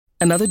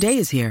Another day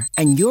is here,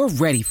 and you're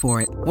ready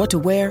for it. What to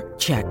wear?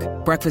 Check.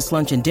 Breakfast,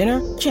 lunch, and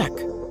dinner? Check.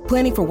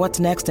 Planning for what's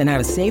next and how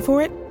to save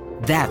for it?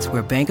 That's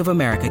where Bank of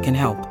America can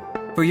help.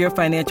 For your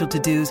financial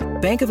to-dos,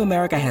 Bank of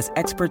America has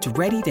experts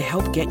ready to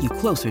help get you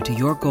closer to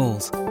your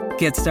goals.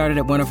 Get started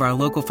at one of our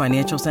local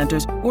financial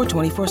centers or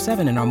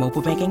 24/7 in our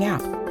mobile banking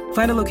app.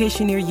 Find a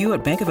location near you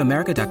at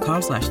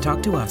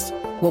bankofamerica.com/talktous.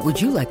 What would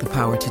you like the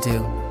power to do?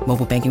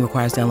 Mobile banking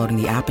requires downloading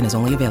the app and is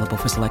only available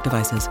for select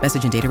devices.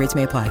 Message and data rates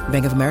may apply.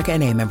 Bank of America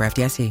N.A., member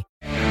FDIC.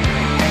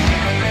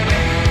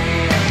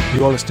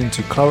 You are listening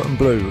to Claret and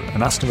Blue,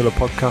 an Aston Villa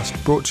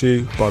podcast brought to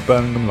you by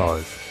Birmingham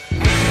Live.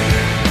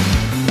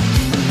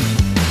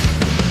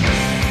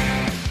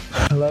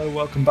 Hello,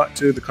 welcome back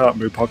to the Claret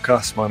and Blue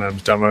podcast. My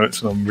name's Dan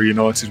Roberts and I'm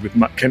reunited with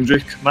Matt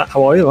Kendrick. Matt,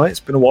 how are you, mate? It's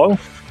been a while.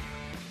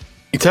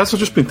 It has. I've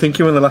just been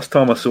thinking when the last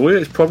time I saw you.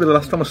 It's probably the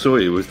last time I saw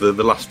you was the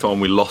last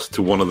time we lost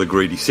to one of the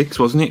greedy six,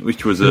 wasn't it?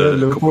 Which was a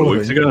couple of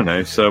weeks ago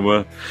now. So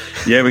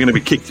yeah, we're going to be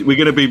kicked. We're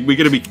going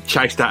to be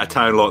chased out of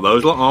town like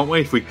those, aren't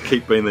we? If we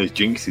keep being these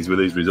jinxes with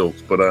these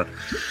results. But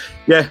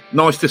yeah,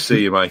 nice to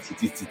see you, mate.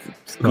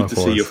 It's good to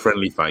see your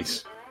friendly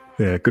face.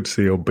 Yeah, good to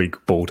see your big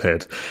bald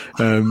head.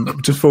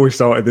 Just before we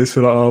started this,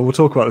 we'll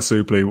talk about the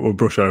Super League. We'll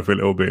brush over a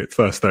little bit.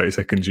 First 30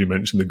 seconds, you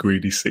mentioned the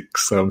greedy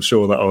six. So I'm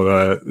sure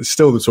that'll it's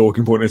still the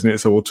talking point, isn't it?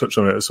 So we'll touch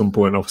on it at some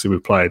point. Obviously,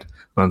 we've played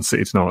Man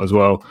City tonight as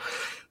well.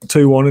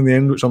 2-1 in the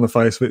end, which on the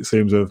face of it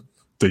seems a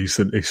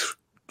decent-ish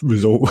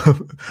result.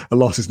 A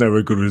loss is never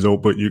a good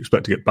result, but you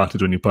expect to get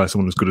battered when you play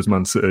someone as good as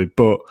Man City.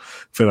 But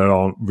Villa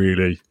aren't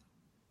really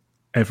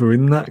ever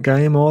in that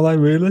game, are they,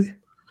 really?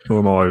 Or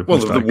am I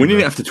they're winning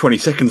it after 20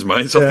 seconds,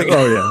 mate. So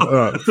yeah, all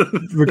right.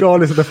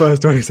 Regardless of the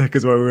first 20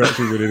 seconds where we were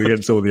actually winning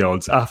against all the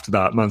odds, after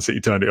that, Man City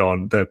turned it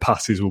on. Their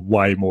passes were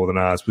way more than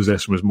ours.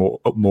 Possession was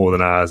more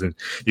than ours. And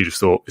you just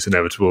thought it's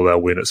inevitable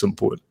they'll win at some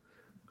point.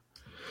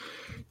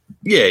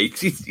 Yeah,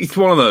 it's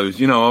one of those.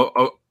 You know,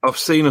 I've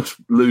seen us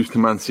lose to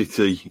Man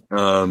City.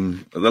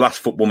 The last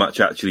football match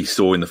I actually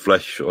saw in the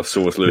flesh, I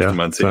saw us lose to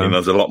Man City, and I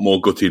was a lot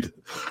more gutted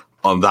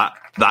on that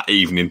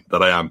evening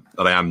that I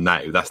am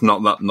now. That's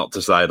not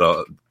to say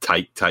that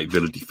I take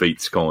Villa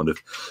defeats kind of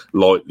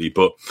lightly,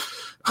 but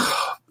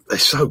they're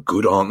so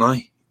good, aren't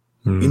they?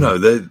 You know,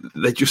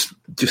 they're just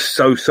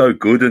so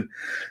good. And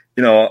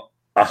you know,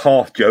 I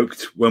half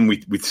joked when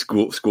we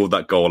scored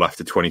that goal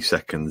after 20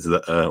 seconds,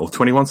 or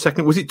 21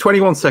 seconds. Was it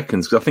 21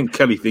 seconds? Because I think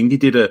Kelly Thingy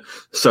did a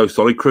So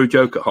Solid Crew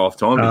joke at half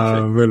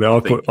time. Really?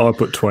 I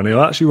put 20.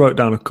 I actually wrote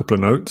down a couple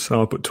of notes.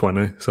 I put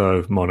 20,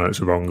 so my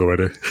notes are wrong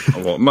already.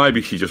 Well, maybe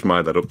she just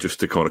made that up just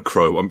to kind of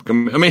crow. I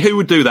mean, who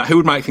would do that? Who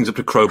would make things up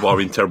to crowbar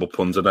in terrible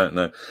puns? I don't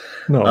know.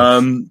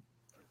 No.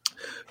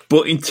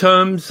 But in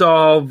terms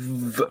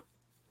of,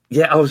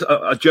 yeah,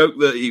 I joked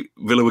that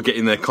Villa were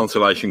getting their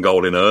consolation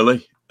goal in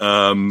early.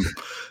 And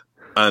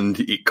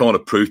it kind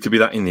of proved to be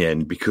that in the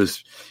end,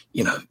 because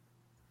you know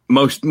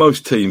most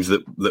teams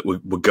that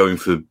were going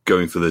for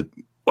the,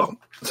 well,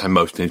 I say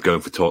most teams going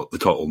for the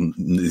title.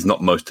 There's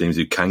not most teams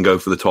who can go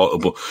for the title,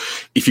 but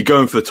if you're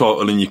going for the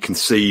title and you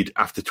concede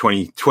after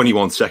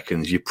 21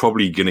 seconds, you're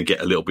probably going to get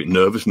a little bit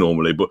nervous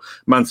normally. But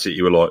Man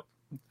City were like,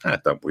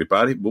 don't worry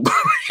about it.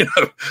 You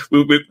know,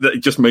 it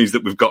just means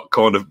that we've got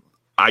kind of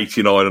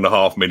 89 and a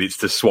half minutes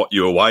to swat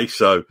you away.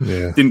 So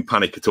didn't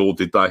panic at all,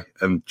 did they?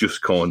 And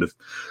just kind of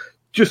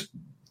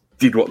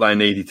did what they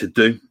needed to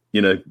do.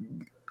 You know,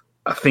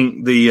 I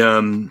think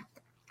the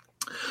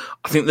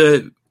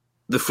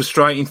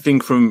frustrating thing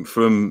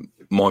from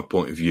my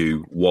point of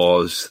view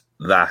was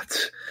that,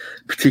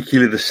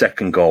 particularly the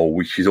second goal,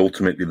 which is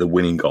ultimately the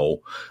winning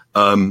goal,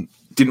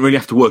 didn't really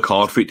have to work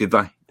hard for it, did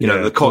they? You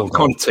know, the kind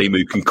of team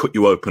who can cut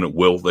you open at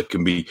will, that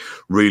can be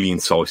really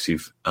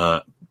incisive,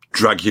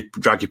 drag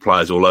your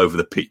players all over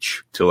the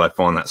pitch till they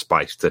find that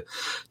space to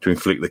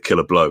inflict the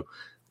killer blow.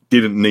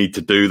 Didn't need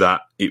to do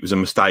that. It was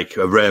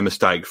a rare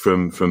mistake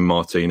from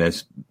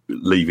Martinez,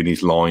 leaving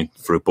his line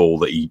for a ball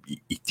that he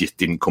just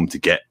didn't come to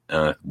get.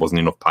 Wasn't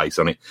enough pace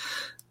on it.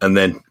 And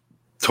then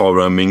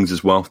Tyrone Mings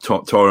as well.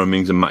 Tyrone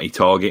Mings and Matty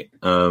Target.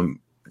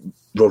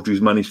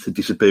 Rodri's managed to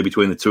disappear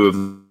between the two of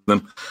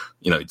them.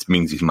 You know, it's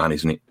Mings' man,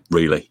 isn't it?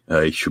 Really,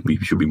 he should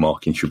be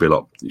marking. Should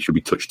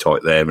be touch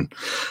tight there,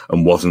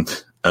 and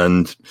wasn't.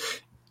 And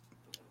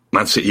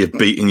Man City have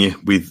beaten you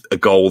with a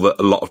goal that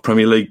a lot of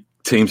Premier League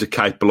teams are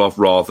capable of,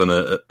 rather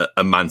than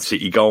a Man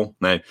City goal.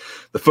 Now,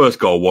 the first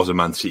goal was a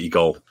Man City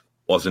goal,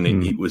 wasn't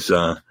it? It was, you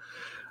know,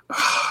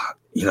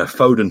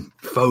 Foden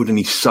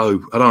is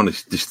so, I don't want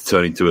to just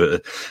turn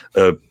into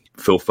a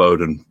Phil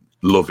Foden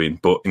loving,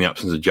 but in the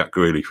absence of Jack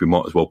Grealish, we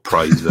might as well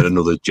praise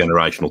another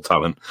generational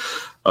talent.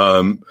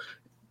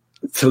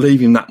 To leave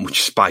him that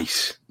much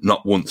space,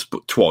 not once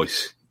but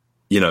twice,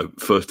 you know,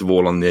 first of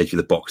all on the edge of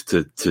the box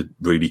to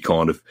really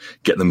kind of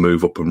get the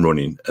move up and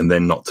running, and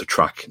then not to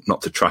track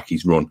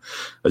his run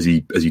as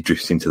he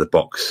drifts into the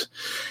box.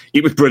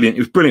 It was brilliant.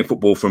 It was brilliant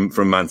football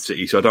from Man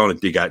City. So I don't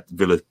want to dig out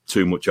Villa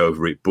too much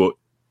over it, but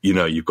you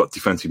know, you've got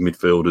defensive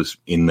midfielders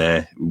in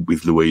there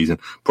with Luiz, and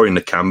probably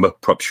Nakamba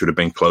perhaps should have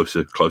been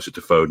closer to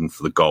Foden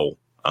for the goal.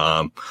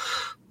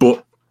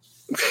 But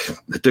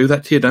they do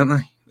that to you, don't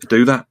they?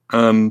 do that.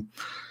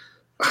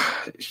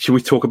 Should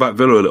we talk about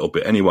Villa a little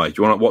bit anyway?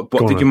 Do you want what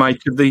did you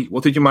make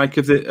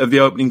of the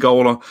opening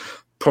goal?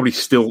 Probably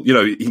still,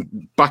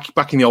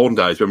 back in the olden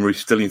days when we were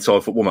still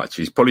inside football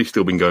matches, probably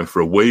still been going for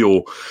a wee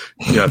or,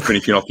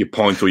 finishing off your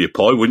pint or your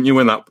pie, wouldn't you,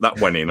 when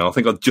that went in? I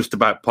think I'd just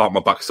about parked my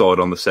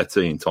backside on the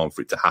settee in time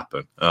for it to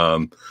happen.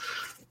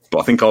 But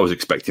I think I was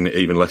expecting it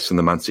even less than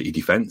the Man City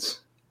defence.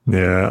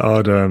 Yeah,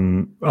 I'd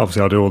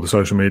obviously I do all the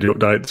social media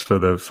updates for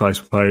the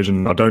Facebook page,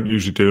 and I don't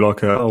usually do like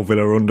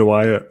Villa are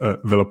underway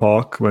at Villa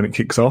Park when it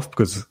kicks off,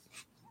 because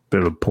bit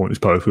of a pointless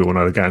post. We all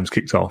know the game's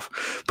kicked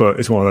off, but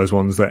it's one of those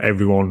ones that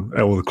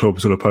all the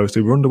clubs will have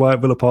posted. We're underway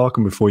at Villa Park,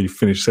 and before you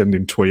finish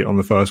sending tweet on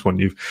the first one,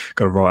 you've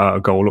got to write out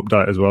a goal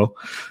update as well.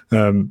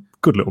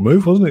 Good little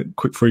move, wasn't it?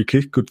 Quick free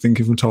kick, good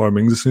thinking from Tyrone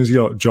Mings. As soon as he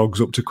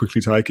jogs up to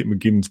quickly take it,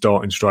 McGinn's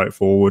darting straight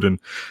forward, and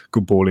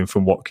good ball in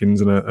from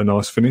Watkins, and a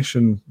nice finish.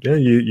 And yeah,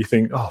 you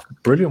think, oh,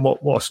 brilliant!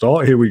 What a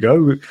start! Here we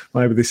go.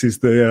 Maybe this is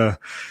the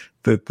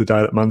day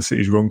that Man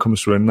City's run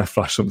comes to an end. They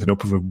flash something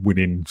up of a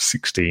winning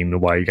 16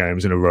 away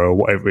games in a row, or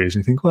whatever it is,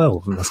 and you think,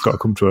 well, that's got to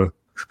come to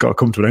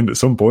an end at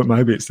some point.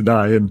 Maybe it's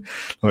today. And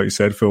like you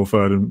said, Phil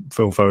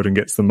Foden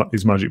gets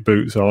his magic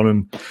boots on,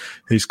 and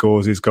he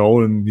scores his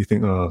goal, and you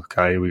think, oh,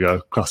 okay, here we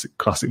go,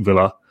 classic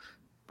Villa.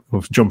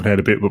 We're jumping ahead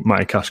a bit, but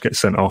Matty Cash gets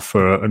sent off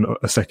for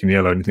a second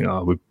yellow, and you think,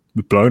 oh, we've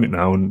blown it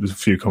now. And there's a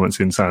few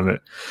comments in saying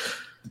that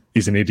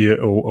he's an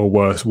idiot or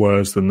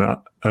worse than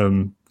that.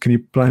 Can you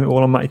blame it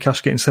all on Matty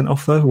Cash getting sent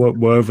off, though?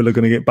 Were Villa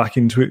going to get back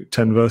into it?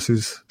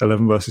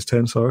 11 versus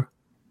 10, sorry.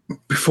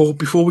 Before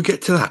we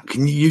get to that,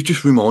 can you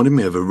just reminded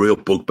me of a real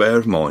bugbear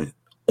of mine?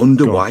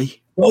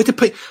 Underway.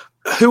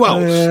 Who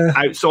else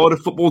outside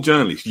of football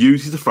journalists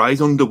uses the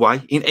phrase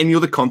underway in any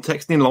other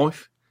context in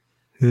life?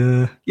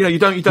 Yeah. You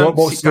don't.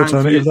 What's the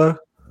alternative, though?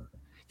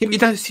 Yeah, but you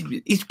don't.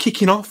 He's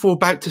kicking off or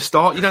about to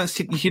start. You don't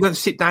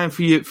sit down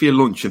for your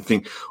lunch and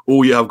think,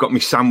 "Oh yeah, I've got my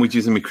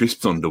sandwiches and my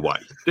crisps underway."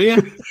 Do you?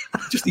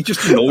 It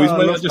just annoys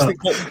me. I just think,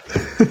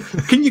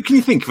 can you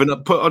think of it? I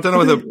don't know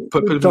whether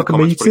put in the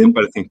comments probably a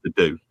better thing to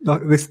do.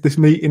 Like this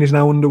meeting is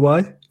now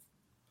underway.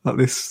 Like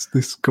this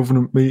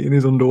government meeting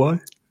is underway.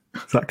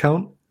 Does that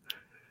count?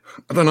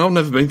 I don't know. I've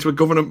never been to a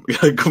government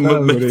meeting.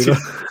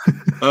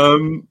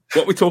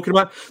 What we're talking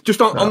about,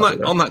 just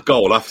on that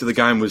goal after the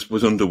game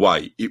was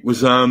underway. It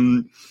was. I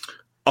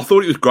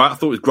thought it was great. I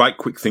thought it was great,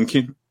 quick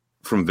thinking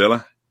from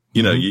Villa.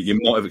 You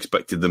might have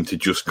expected them to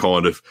just they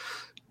weren't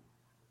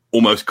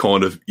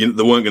going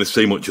to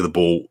see much of the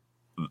ball,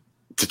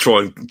 to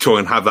try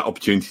and have that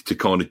opportunity to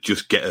kind of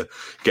just get a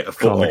foot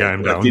calm the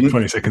game down.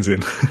 20 seconds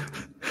in.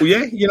 Well,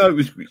 yeah, it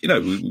was.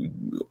 We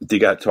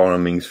dig out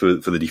Tyrone Mings for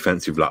the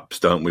defensive laps,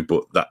 don't we?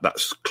 But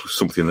that's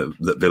something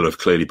that Villa have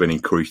clearly been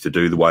encouraged to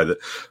do. The way that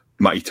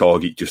Matty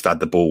Targett just had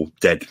the ball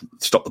dead,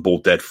 stopped the ball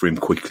dead for him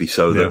quickly,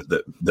 so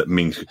that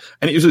Mings,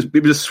 and it was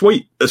a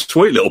sweet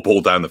little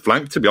ball down the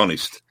flank. To be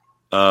honest,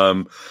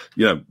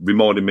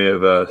 reminded me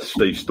of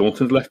Steve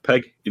Staunton's left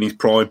peg in his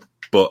prime,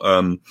 but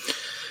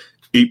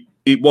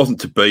it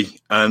wasn't to be.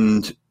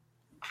 And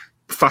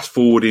fast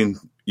forwarding.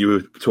 You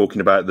were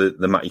talking about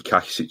the Matty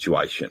Cash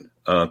situation.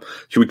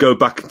 Should we go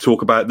back and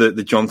talk about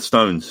the John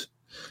Stones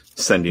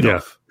sending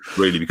off?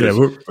 Really, because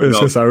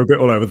we're a bit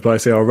all over the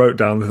place here. I wrote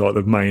down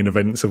the main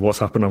events of what's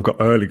happened. I've got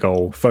early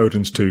goal,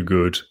 Foden's too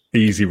good,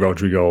 easy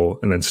Rodri goal,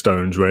 and then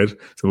Stones red.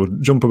 So we'll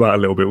jump about a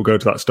little bit. We'll go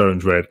to that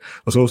Stones red.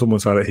 I saw someone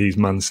say that he's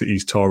Man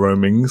City's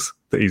Tyrone Mings,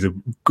 that he's a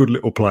good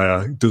little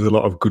player, does a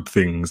lot of good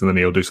things, and then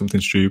he'll do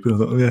something stupid. I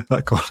thought,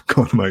 that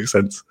kind of makes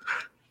sense.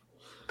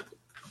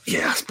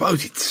 Yeah, I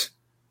suppose it's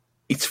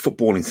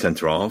footballing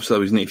centre half, so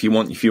isn't it? If you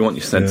want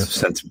your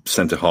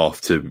centre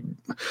half to,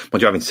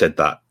 mind you, having said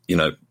that,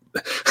 the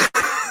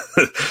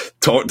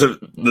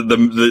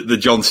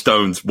John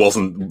Stones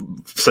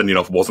sending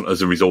off wasn't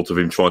as a result of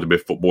him trying to be a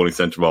footballing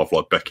centre half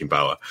like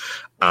Beckenbauer,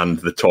 and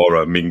the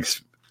Tyrone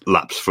Mings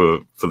lapse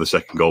for the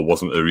second goal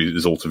wasn't a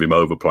result of him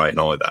overplaying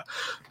either.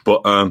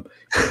 But I've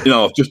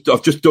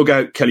just dug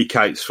out Kelly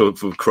Cates for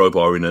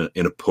crowbar in a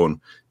pun.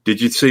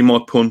 Did you see my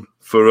pun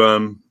for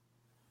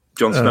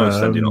John Stones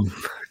sending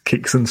off?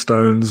 Kicks and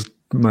stones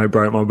may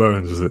break my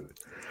bones, is it?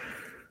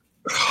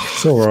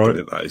 It's all right.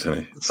 That, isn't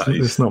it?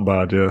 It's not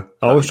bad, yeah.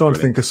 I was trying to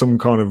think of some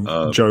kind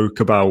of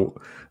joke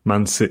about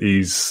Man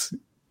City's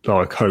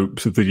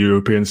hopes of the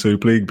European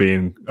Super League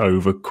being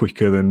over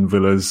quicker than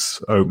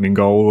Villa's opening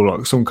goal,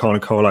 or some kind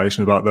of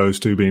correlation about those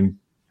two being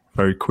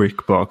very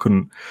quick, but I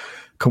couldn't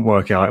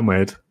work it out in my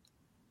head.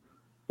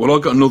 Well, I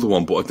got another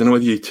one, but I don't know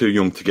whether you're too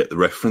young to get the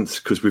reference,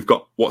 because we've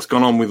got what's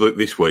gone on with it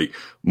this week.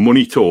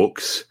 Money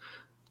talks.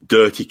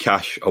 Dirty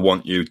Cash, I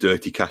want you.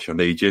 Dirty Cash, I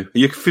need you. Are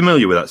you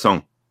familiar with that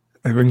song?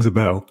 It rings a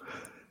bell.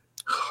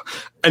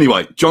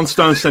 Anyway, John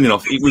Stones sending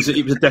off. It was a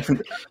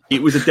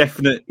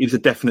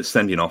definite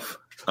sending off.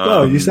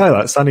 Well, you say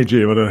that. Sandy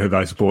Jim, I don't know who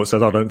they support,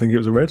 said I don't think it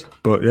was a red,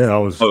 but yeah, I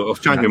was. Oh,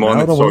 I've changed my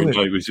mind. Sorry,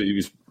 no, it was.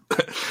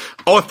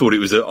 I thought it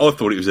was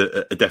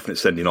a definite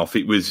sending off.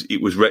 It was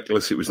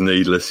reckless. It was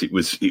needless. It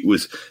was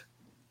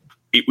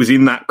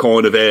in that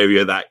kind of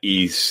area that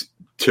is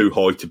too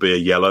high to be a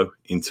yellow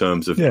in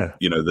terms of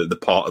the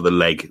part of the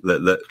leg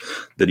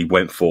that he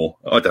went for.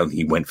 I don't think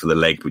he went for the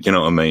leg, but you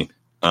know what I mean.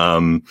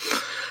 And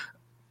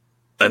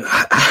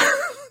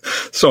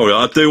sorry,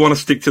 I do want to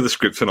stick to the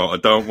script tonight. I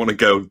don't want to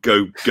go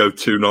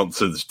too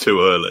nonsense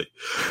too early.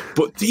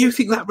 But do you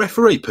think that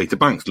referee, Peter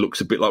Banks,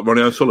 looks a bit like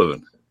Ronnie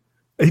O'Sullivan?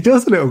 He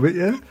does a little bit,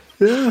 yeah.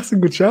 Yeah, that's a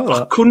good shout.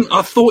 I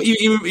thought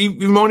he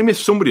reminded me of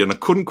somebody, and I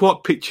couldn't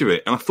quite picture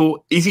it. And I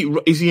thought, is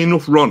he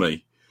enough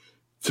Ronnie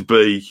to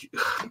be?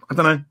 I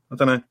don't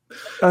know.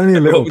 Only a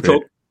little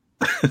bit.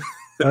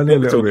 Only a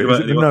little bit. Is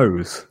it the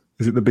nose?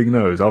 Is it the big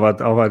nose? I've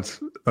had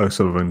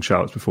O'Sullivan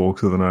shouts before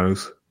because of the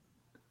nose.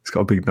 He's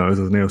got a big nose,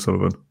 hasn't he,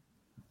 O'Sullivan?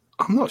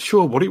 I'm not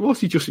sure what it was.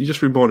 He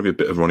just reminded me a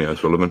bit of Ronnie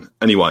O'Sullivan.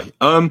 Anyway,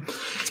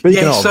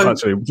 speaking of,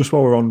 actually, just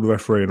while we're on the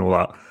referee and all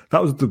that,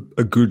 that was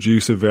a good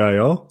use of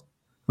VAR.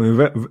 I mean,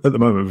 at the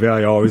moment,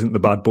 VAR isn't the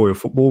bad boy of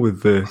football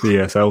with the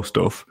ESL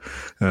stuff,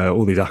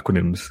 all these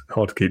acronyms,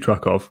 hard to keep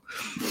track of.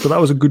 But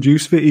that was a good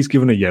use of it. He's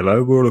given a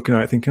yellow. We were looking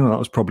at it thinking, that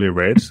was probably a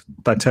red.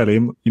 They tell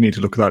him, you need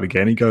to look at that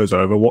again. He goes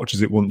over,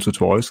 watches it once or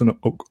twice and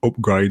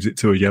upgrades it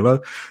to a yellow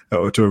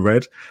or to a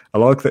red. I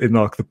like that in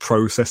like the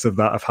process of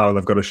that, of how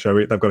they've got to show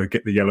it. They've got to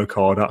get the yellow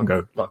card out and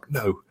go, like,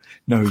 no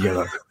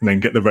yellow, and then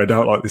get the red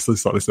out like this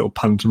little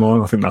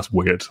pantomime. I think that's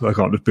weird. I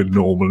can't just be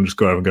normal and just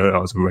go over and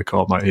go, it's a red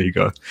card, mate, here you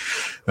go.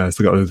 So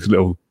they've got this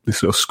little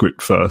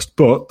script first.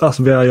 But that's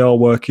VAR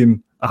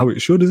working how it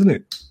should, isn't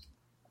it?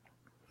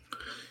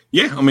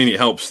 Yeah, I mean, it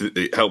helps that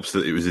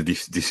it was a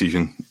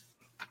decision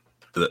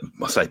that,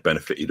 I say,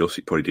 benefited us.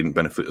 It probably didn't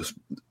benefit us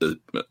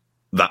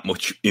that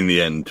much in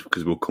the end,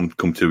 because we'll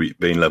come to it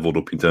being levelled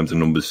up in terms of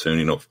numbers soon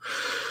enough.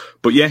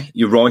 But yeah,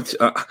 you're right.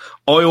 I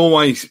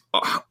like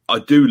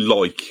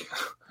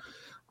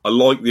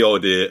the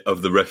idea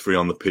of the referee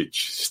on the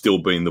pitch still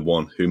being the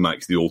one who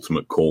makes the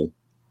ultimate call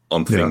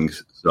on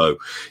things. So,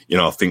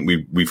 I think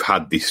we've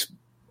had this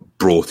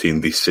brought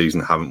in this season,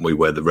 haven't we,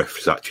 where the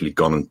referee's actually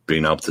gone and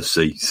been able to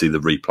see the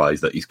replays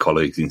that his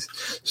colleagues in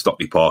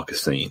Stockley Park are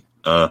seeing.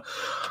 I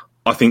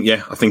think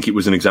it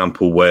was an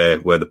example where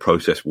the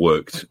process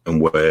worked and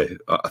where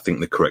I think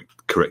the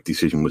correct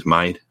decision was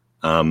made.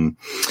 It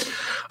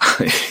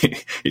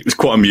was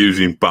quite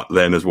amusing back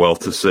then as well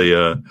to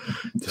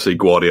see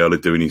Guardiola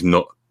doing his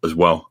nut as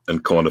well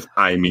and kind of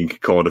aiming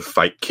kind of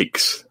fake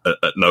kicks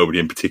at nobody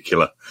in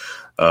particular.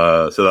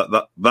 So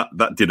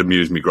that did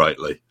amuse me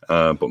greatly.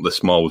 But the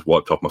smile was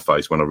wiped off my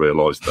face when I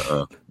realised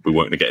that we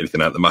weren't going to get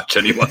anything out of the match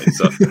anyway.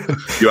 So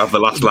you have the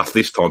last laugh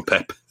this time,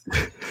 Pep.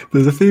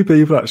 There's a few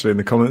people actually in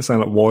the comments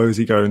saying, like, why is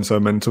he going so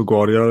mental,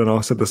 Guardiola? And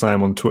I said the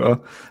same on Twitter.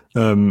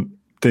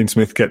 Dean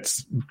Smith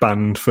gets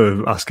banned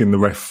for asking the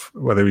ref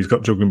whether he's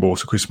got juggling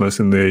balls for Christmas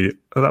that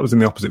was in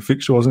the opposite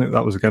fixture, wasn't it?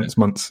 That was against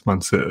Man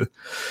City.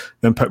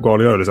 Then Pep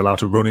Guardiola is allowed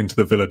to run into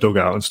the Villa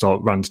dugout and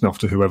start ranting off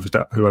to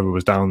whoever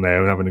was down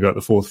there and having to go at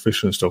the fourth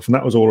official and stuff. And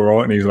that was all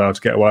right, and he's allowed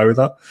to get away with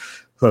that.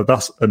 So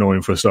that's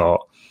annoying for a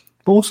start.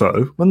 But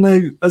also,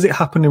 as it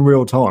happened in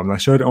real time, they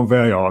showed it on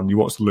VAR and you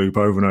watch the loop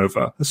over and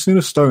over. As soon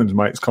as Stones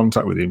makes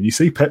contact with him, you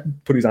see Pep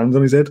put his hands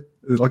on his head.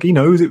 Like, he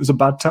knows it was a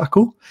bad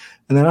tackle.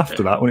 And then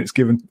after that, when it's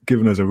given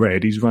as a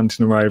red, he's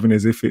ranting and raving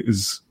as if it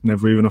was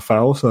never even a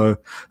foul. So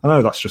I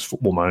know that's just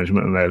football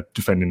management and they're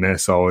defending their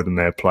side and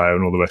their player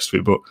and all the rest of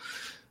it, but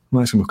it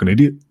makes him look an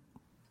idiot.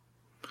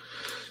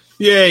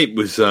 Yeah, it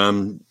was.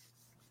 I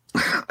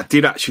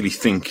did actually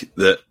think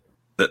that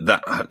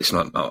it's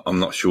not. I'm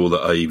not sure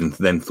that I even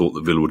then thought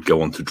that Villa would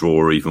go on to draw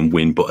or even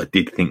win, but I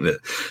did think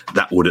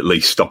that would at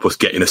least stop us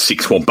getting a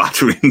 6-1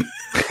 battering,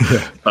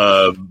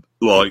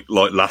 like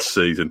last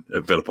season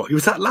at Villa Park.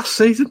 Was that last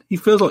season? He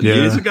feels like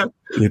years ago.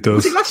 It does.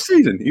 Was it last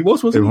season? It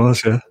was, wasn't it? It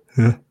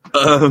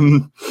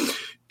was,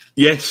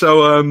 yeah.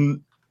 So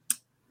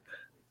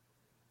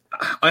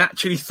I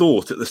actually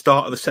thought at the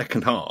start of the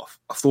second half,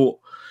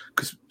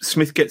 because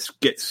Smith gets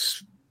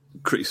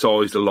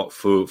criticised a lot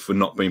for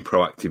not being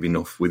proactive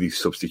enough with his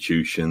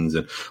substitutions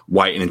and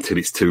waiting until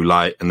it's too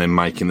late and then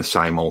making the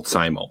same old.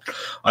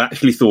 I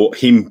actually thought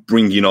him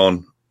bringing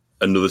on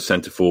another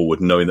centre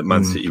forward, knowing that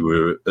Man City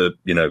were,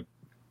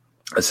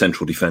 a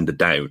central defender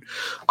down,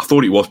 I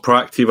thought he was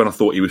proactive and I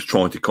thought he was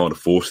trying to kind of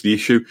force the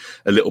issue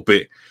a little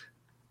bit.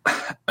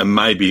 And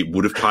maybe it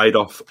would have paid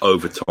off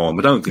over time.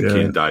 I don't think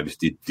Kieran Davis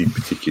did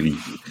particularly,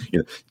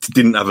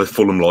 didn't have a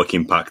Fulham-like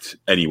impact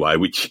anyway,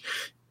 which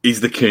is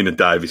the Kieran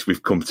Davis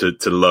we've come to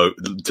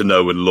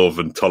know and love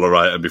and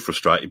tolerate and be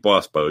frustrated by,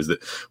 I suppose.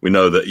 That we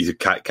know that he's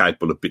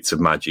capable of bits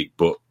of magic,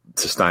 but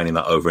sustaining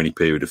that over any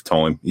period of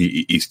time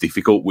is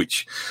difficult,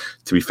 which,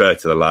 to be fair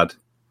to the lad,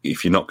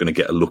 if you're not going to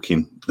get a look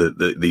in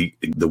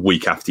the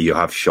week after you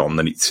have shone,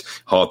 then it's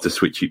hard to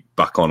switch it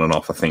back on and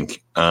off, I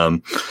think.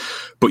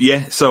 But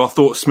yeah, so I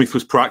thought Smith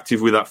was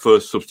proactive with that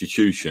first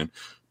substitution.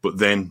 But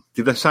then,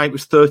 did they say it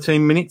was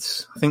 13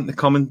 minutes? I think the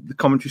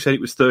commentary said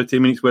it was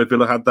 13 minutes where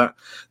Villa had that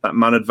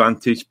man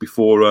advantage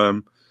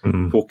before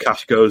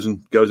Cash goes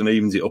and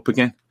evens it up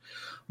again.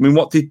 I mean,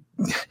 what did...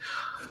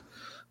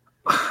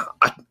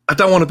 I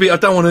don't want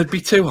to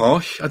be too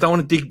harsh. I don't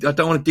want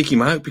to dig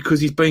him out because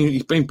he's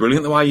been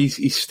brilliant the way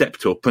he's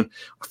stepped up, and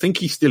I think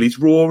he still is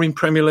raw in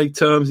Premier League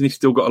terms, and he's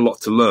still got a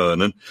lot to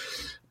learn. And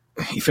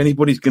if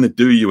anybody's going to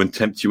do you and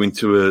tempt you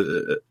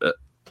into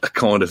a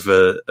kind of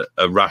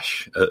a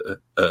rash,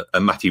 a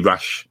Matty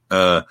Rash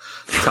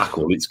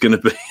tackle, it's going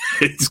to be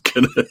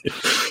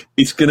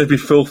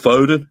Phil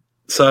Foden.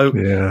 So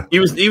yeah. He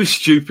was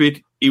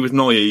stupid. He was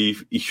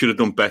naive. He should have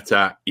done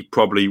better. He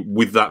probably,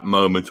 with that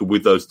moment or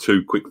with those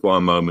two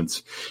quick-fire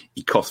moments,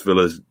 he cost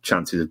Villa's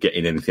chances of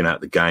getting anything out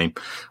of the game.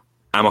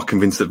 Am I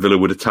convinced that Villa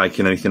would have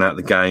taken anything out of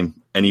the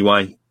game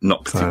anyway?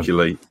 Not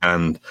particularly.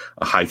 And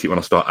I hate it when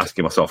I start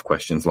asking myself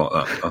questions like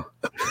that.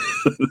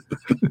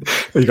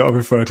 You got to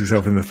refer to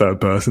yourself in the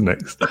third person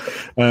next.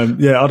 I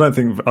don't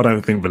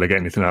think Villa get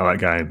anything out of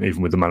that game,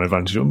 even with the man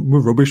advantage. We're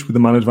rubbish with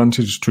the man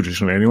advantage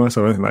traditionally anyway,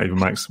 so I don't think that even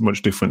makes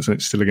much difference. And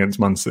it's still against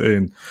Man City,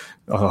 and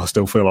I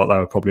still feel like they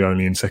were probably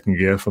only in second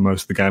gear for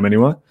most of the game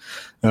anyway.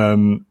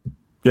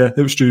 It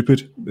was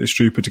stupid. It's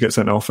stupid to get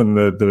sent off, and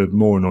the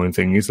more annoying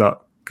thing is that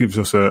gives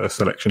us a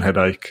selection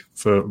headache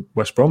for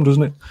West Brom,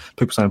 doesn't it?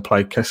 People saying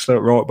play Kessler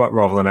at right back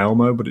rather than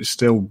Elmo, but it's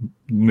still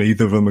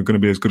neither of them are going to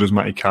be as good as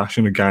Matty Cash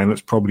in a game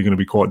that's probably going to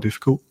be quite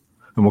difficult.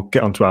 And we'll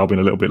get onto Albion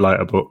a little bit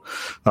later, but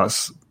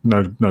that's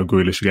no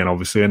Grealish again,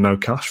 obviously, and no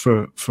Cash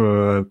for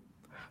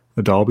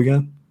a derby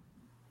game.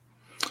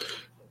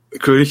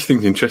 Grealish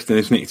thing's interesting,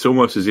 isn't it? It's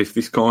almost as if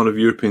this kind of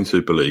European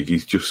Super League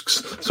is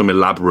just some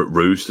elaborate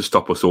ruse to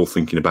stop us all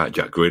thinking about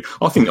Jack Grealish.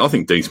 I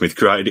think Dean Smith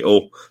created it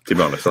all, to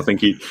be honest. I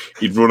think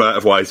he'd run out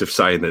of ways of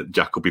saying that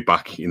Jack will be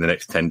back in the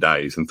next 10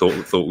 days and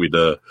thought we'd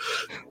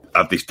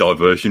have this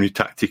diversionary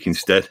tactic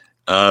instead.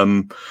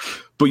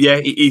 But yeah,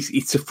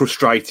 it's a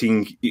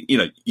frustrating, he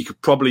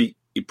probably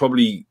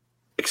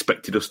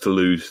expected us to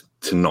lose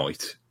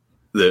tonight.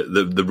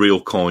 The real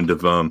kind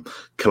of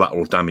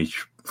collateral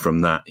damage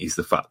from that is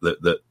the fact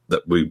that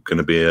we're going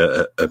to be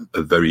a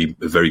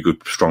very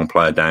good, strong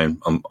player down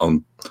on I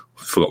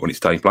forgot when it's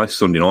taking place,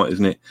 Sunday night,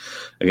 isn't it,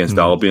 against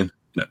Albion?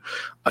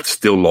 I'd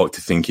still like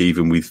to think,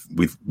 even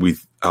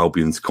with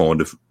Albion's kind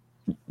of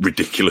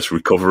ridiculous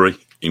recovery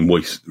in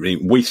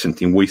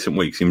recent weeks,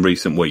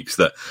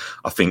 that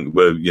I think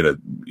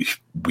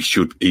we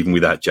should, even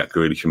without Jack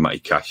Grealish and Matty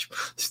Cash,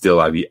 still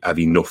have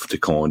enough to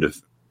kind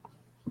of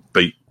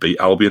beat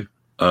Albion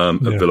at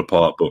Villa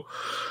Park, but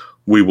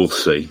we will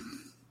see.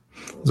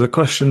 There's a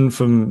question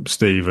from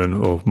Stephen,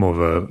 or more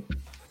of a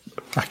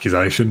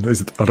accusation. I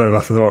don't know if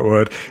that's the right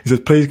word. He says,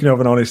 please can you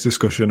have an honest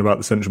discussion about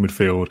the central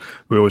midfield?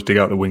 We always dig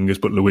out the wingers,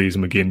 but Louise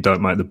and McGinn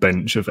don't make the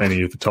bench of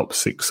any of the top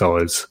six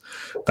sides.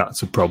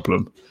 That's a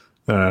problem.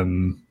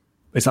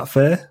 Is that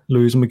fair?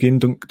 Louise and McGinn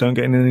don't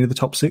get in any of the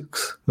top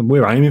six? And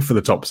we're aiming for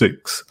the top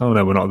six. I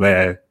know we're not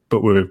there,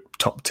 but we're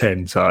top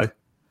 10, so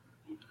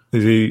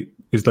is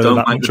there don't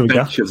that make much the of a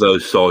bench gap? of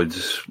those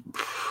sides.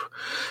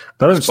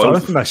 I don't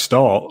think they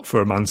start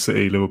for a Man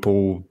City,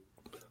 Liverpool,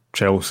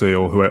 Chelsea,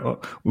 or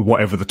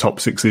whatever the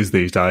top six is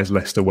these days,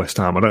 Leicester, West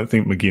Ham. I don't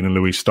think McGinn and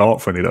Louise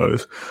start for any of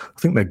those. I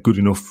think they're good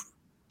enough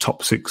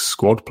top six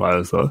squad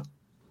players, though.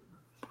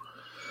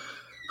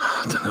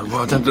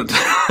 I don't know.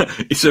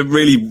 It's a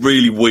really,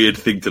 really weird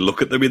thing to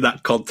look at them in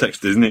that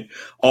context, isn't it?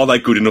 Are they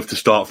good enough to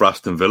start for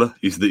Aston Villa?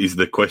 Is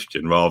the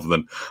question, rather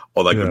than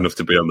are they good enough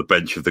to be on the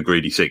bench of the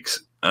greedy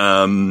six?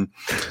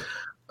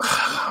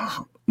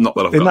 Not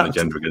that I've got an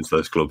agenda against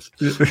those clubs.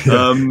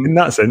 In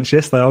that sense,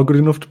 yes, they are good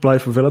enough to play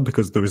for Villa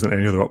because there isn't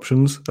any other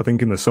options. I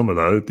think in the summer,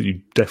 though,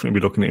 you'd definitely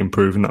be looking at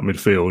improving that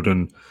midfield,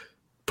 and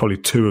probably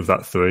two of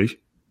that three,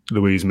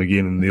 Louise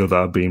McGinn and the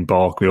other being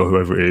Barkley or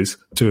whoever it is,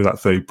 two of that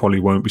three probably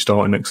won't be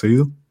starting next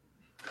season.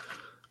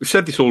 We've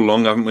said this all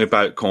along, haven't we,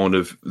 about kind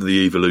of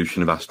the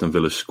evolution of Aston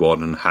Villa's squad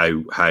and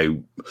how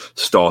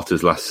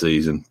starters last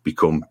season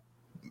become,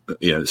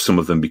 some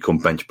of them become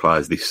bench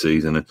players this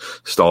season, and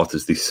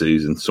starters this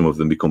season, some of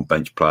them become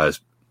bench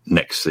players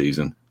next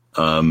season.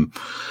 No,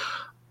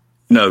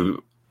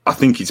 I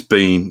think it's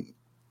been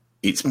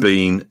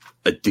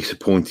a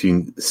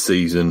disappointing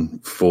season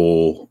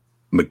for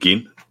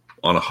McGinn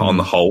on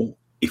the whole.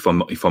 If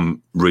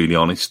I'm really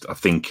honest, I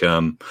think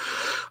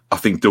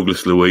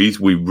Douglas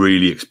Luiz, we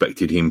really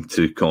expected him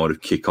to kind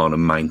of kick on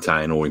and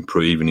maintain or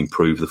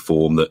improve the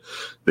form that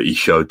he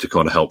showed to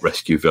kind of help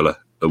rescue Villa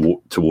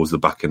towards the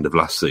back end of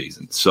last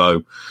season.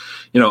 So,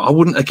 I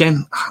wouldn't,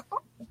 again,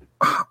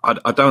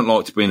 I don't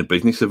like to be in a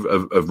business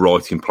of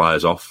writing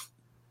players off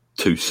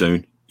too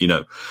soon.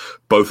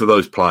 Both of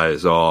those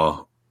players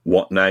are,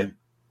 what now,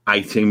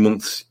 18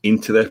 months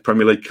into their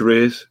Premier League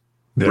careers,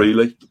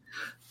 really,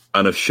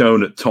 and have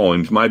shown at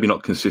times, maybe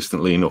not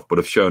consistently enough, but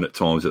have shown at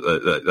times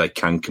that they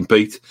can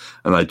compete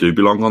and they do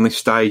belong on this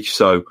stage.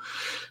 So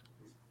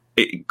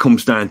it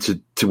comes down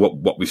to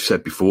what we've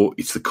said before.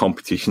 It's the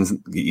competitions.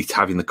 It's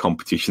having the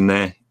competition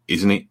there,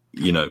 isn't it?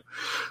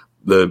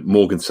 The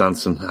Morgan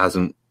Sanson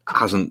hasn't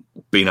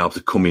been able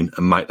to come in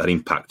and make that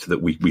impact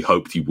that we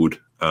hoped he would,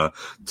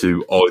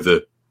 to either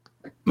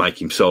make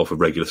himself a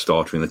regular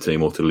starter in the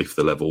team or to lift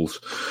the levels.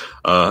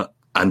 And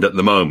at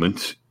the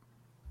moment,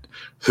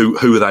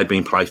 who are they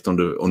being placed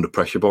under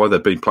pressure by? They're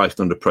being placed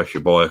under pressure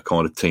by a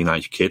kind of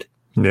teenage kid,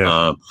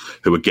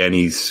 who again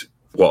is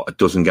a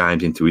dozen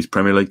games into his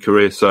Premier League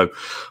career. So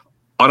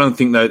I don't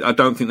think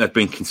they've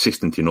been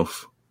consistent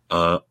enough.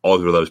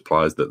 Either of those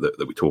players that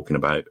we're talking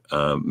about,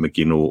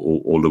 McGinn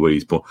or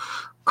Louise, but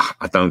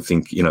I don't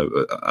think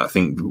I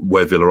think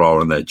where Villa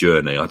are on their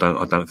journey, I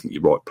don't think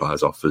you write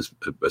players off as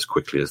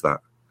quickly as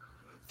that.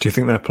 Do you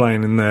think they're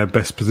playing in their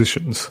best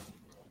positions?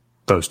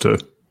 Those two,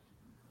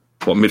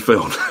 what,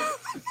 midfield?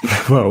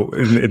 Well,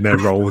 in their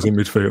roles in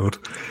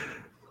midfield.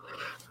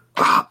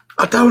 I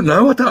don't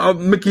know.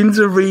 McGinn's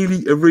a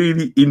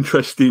really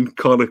interesting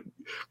kind of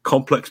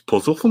complex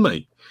puzzle for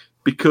me.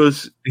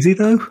 Because is he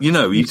though?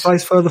 He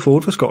plays further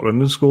forward for Scotland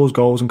and scores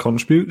goals and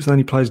contributes, and then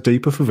he plays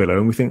deeper for Villa,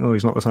 and we think,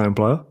 he's not the same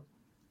player.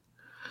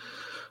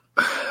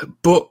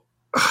 But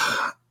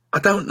I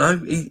don't know.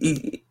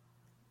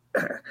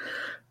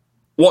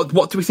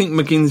 What do we think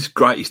McGinn's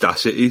greatest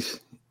asset is?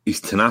 His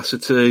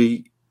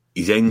tenacity,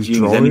 his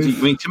engine, his energy.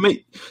 I mean,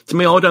 to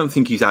me, I don't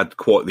think he's had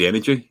quite the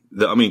energy.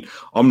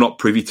 I'm not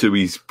privy to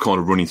his kind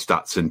of running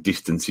stats and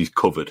distance he's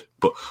covered,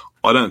 but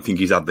I don't think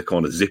he's had the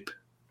kind of zip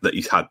that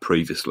he's had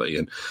previously,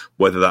 and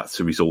whether that's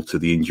a result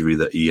of the injury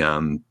that he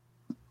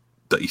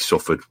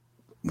suffered,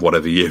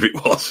 whatever year it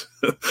was,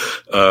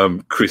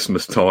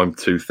 Christmas time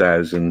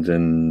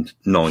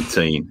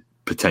 2019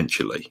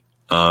 potentially.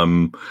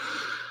 But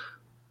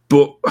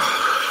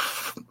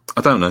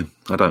I don't know.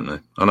 I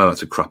know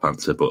that's a crap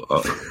answer, but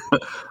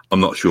I'm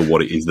not sure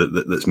what it is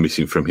that's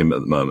missing from him at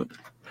the moment.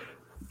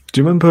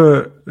 Do you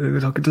remember?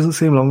 It doesn't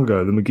seem long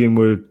ago. The McGinn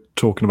we're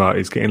talking about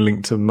is getting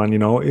linked to Man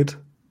United.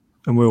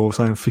 And we're all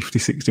saying 50,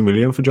 60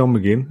 million for John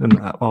McGinn, and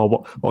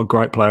what a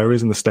great player he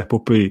is, and the step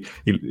up, the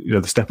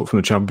step up from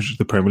the Championship to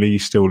the Premier League, he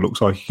still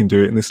looks like he can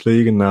do it in this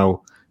league. And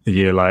now a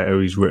year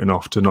later, he's written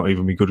off to not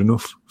even be good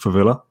enough for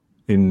Villa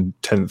in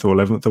 10th or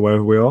 11th or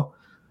wherever we are.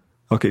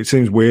 Like, it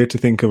seems weird to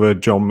think of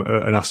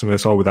an Aston Villa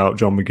side without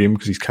John McGinn,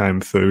 because he's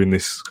came through in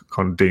this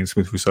kind of Dean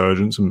Smith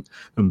resurgence and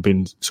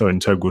been so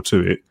integral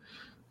to it.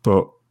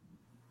 But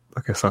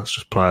I guess that's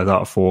just players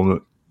out of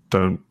form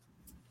that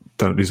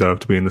don't deserve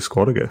to be in the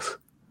squad, I guess.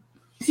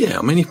 Yeah,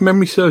 I mean, if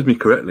memory serves me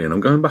correctly, and I'm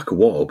going back a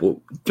while, but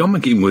John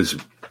McGinn was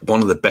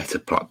one of the best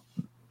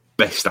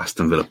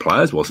Aston Villa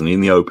players, wasn't he, in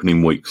the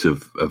opening weeks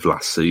of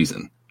last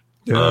season?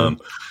 Yeah.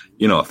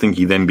 I think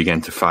he then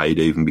began to fade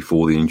even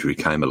before the injury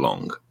came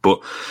along.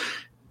 But,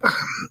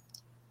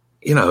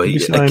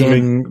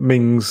 again...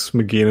 Mings,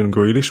 McGinn and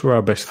Grealish were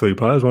our best three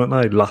players, weren't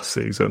they, last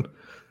season?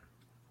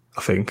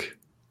 I think.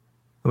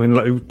 I mean,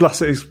 last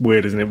season is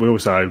weird, isn't it? We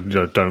always say,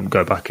 don't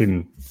go back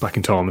in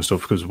time and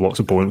stuff, because what's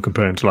the point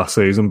comparing to last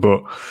season?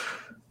 But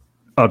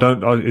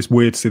it's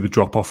weird to see the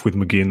drop off with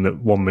McGinn.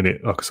 That 1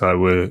 minute, like I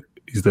say,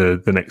 he's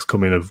the next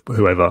coming of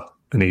whoever,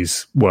 and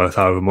he's worth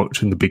however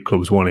much, and the big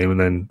clubs want him, and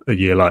then a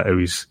year later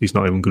he's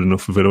not even good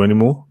enough for Villa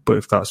anymore. But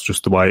if that's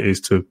just the way it is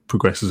to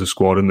progress as a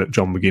squad, and that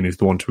John McGinn is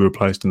the one to be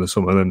replaced in the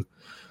summer, then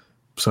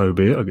so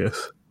be it, I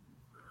guess.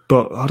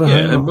 But I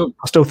don't know.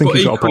 I still think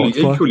he's got a part to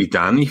play. Equally,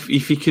 Dan, if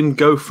he can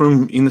go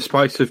from, in the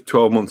space of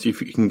 12 months, if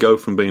he can go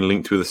from being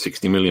linked with a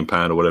 £60 million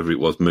or whatever it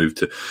was, move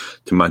to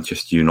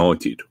Manchester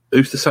United,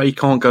 who's to say he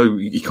can't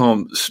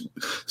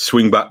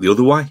swing back the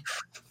other way?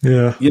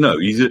 Yeah.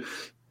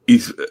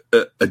 He's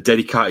a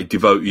dedicated,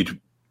 devoted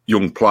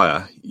young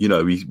player.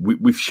 He's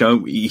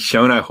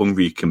shown how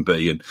hungry he can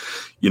be, and,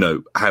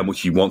 how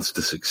much he wants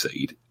to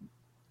succeed.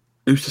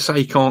 Who's to say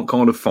he can't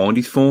kind of find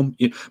his form?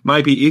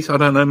 Maybe it is. I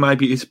don't know.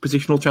 Maybe it is a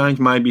positional change.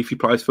 Maybe if he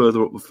plays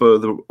further up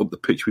the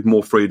pitch with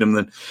more freedom,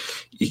 then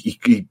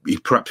he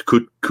perhaps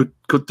could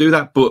do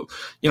that. But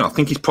I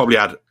think he's probably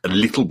had a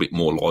little bit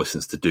more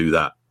license to do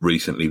that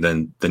recently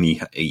than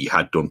he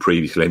had done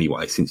previously.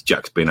 Anyway, since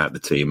Jack's been out of the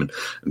team and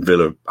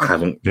Villa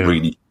haven't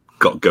really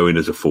got going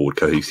as a forward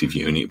cohesive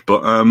unit.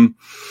 But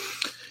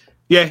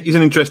he's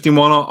an interesting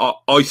one.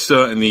 I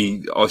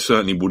certainly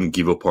wouldn't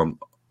give up on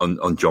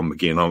John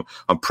McGinn.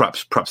 I'm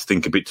perhaps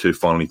think a bit too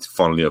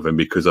fondly of him,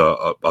 because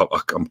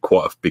I'm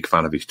quite a big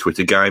fan of his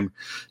Twitter game,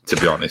 to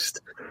be honest.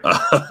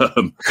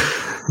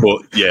 But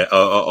yeah,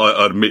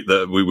 I admit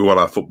that we want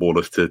our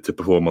footballers to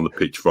perform on the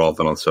pitch rather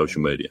than on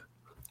social media.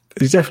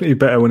 He's definitely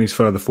better when he's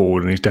further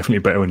forward, and he's definitely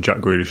better when Jack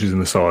Grealish is in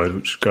the side,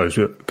 which goes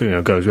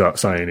without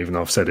saying, even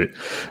though I've said it.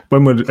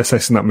 When we're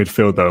assessing that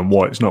midfield, though, and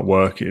why it's not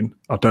working,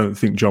 I don't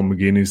think John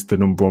McGinn is the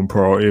number one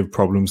priority of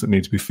problems that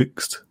need to be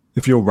fixed.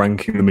 If you're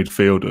ranking the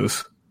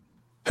midfielders,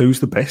 who's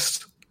the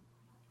best?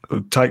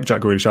 Take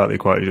Jack Grealish out of the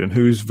equation.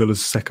 Who's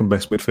Villa's second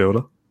best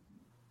midfielder?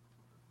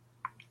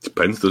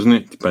 Depends, doesn't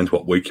it? Depends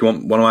what week you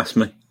want to ask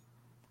me.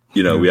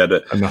 And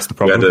that's the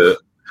problem.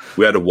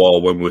 We had a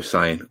while when we were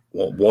saying,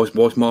 why's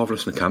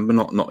Marvellous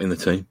Nakamba not in the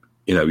team?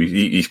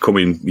 He's come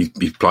in,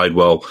 he's played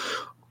well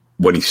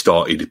when he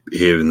started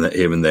here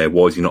and there.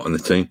 Why is he not in the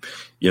team?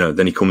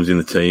 Then he comes in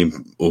the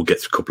team or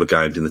gets a couple of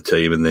games in the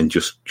team and then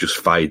just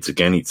fades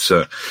again. It's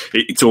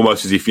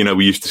almost as if,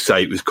 we used to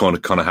say it was kind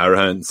of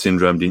Harahan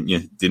syndrome, didn't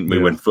we?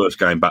 Yeah. When first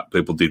came back,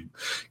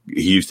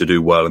 he used to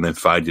do well and then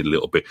faded a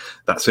little bit.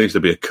 That seems to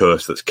be a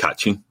curse that's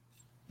catching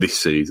this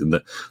season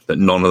that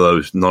none of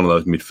those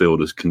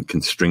midfielders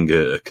can string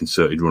a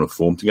concerted run of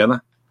form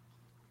together.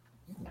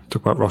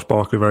 Talk about Ross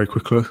Barkley very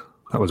quickly.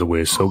 That was a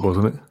weird sub,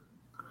 wasn't it?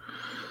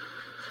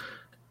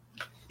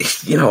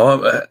 Do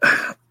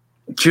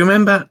you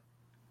remember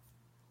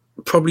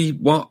probably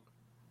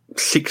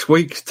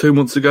 2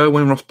 months ago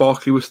when Ross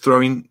Barkley was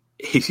throwing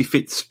hissy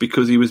fits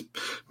because he was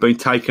being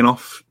taken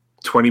off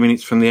 20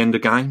 minutes from the end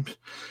of games?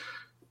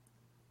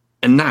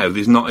 And now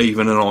there's not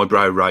even an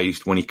eyebrow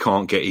raised when he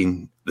can't get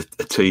in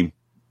a team,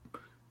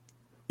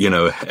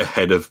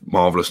 ahead of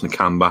Marvellous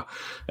Nakamba,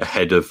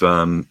 ahead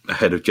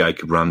of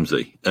Jacob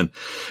Ramsey. And,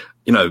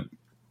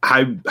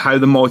 how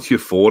the mighty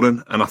have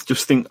fallen. And I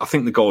think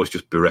the guy is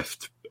just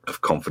bereft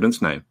of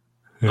confidence now.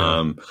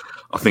 Yeah.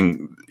 I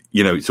think,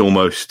 it's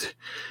almost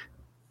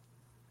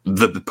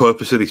the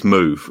purpose of this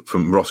move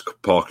from Ross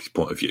Barkley's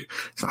point of view.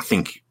 So I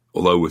think,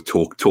 although we're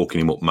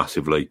talking him up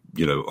massively,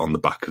 on the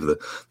back of the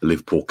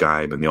Liverpool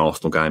game and the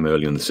Arsenal game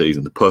earlier in the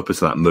season, the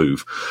purpose of that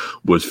move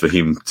was for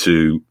him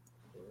to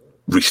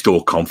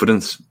restore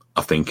confidence,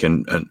 I think,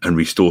 and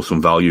restore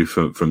some value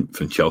from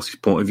Chelsea's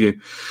point of view.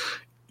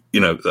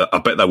 I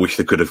bet they wish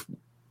they could have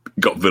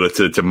got Villa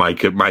to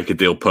make a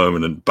deal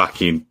permanent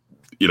back in,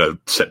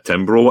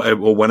 September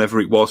or whenever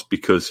it was,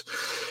 because,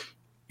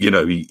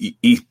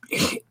 his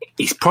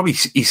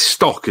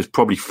stock has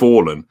probably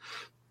fallen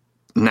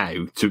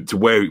now to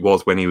where it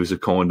was when he was a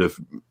kind of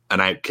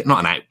not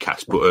an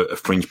outcast, but a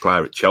fringe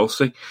player at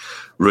Chelsea,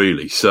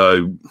 really.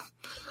 So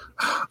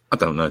I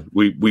don't know.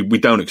 We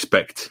don't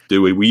expect,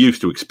 do we? We used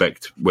to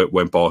expect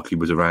when Barkley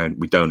was around.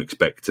 We don't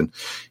expect, and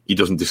he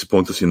doesn't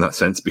disappoint us in that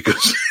sense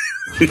because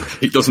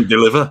he doesn't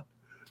deliver.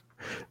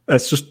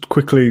 Let's just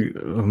quickly,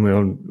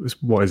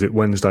 what is it,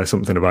 Wednesday,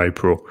 something of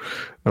April.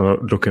 I'm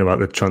not looking about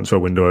the transfer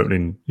window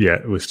opening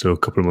yet. We're still a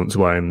couple of months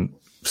away and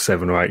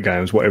 7 or 8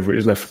 games, whatever it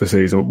is left for the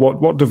season.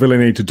 What do Villa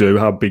need to do?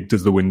 How big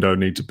does the window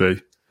need to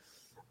be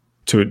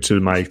to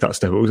make that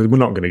step up? Because we're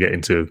not going to get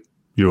into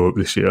Europe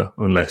this year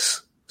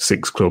unless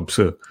 6 clubs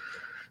are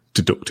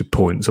deducted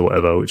points or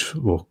whatever, which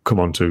we'll come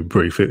on to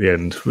briefly at the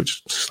end,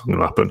 which is not going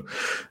to happen.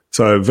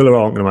 So Villa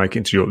aren't going to make it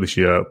into Europe this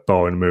year,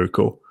 barring a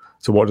miracle.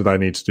 So what do they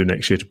need to do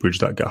next year to bridge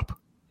that gap?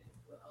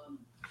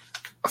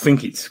 I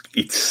think it's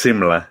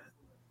similar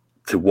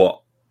to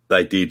what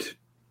they did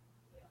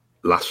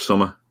last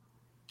summer,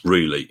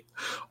 really.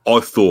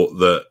 I thought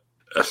that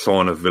a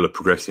sign of Villa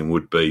progressing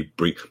would be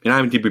how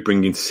many did we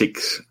bring in?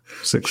 Six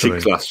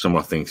last summer,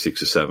 I think,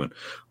 6 or 7.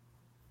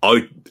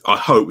 I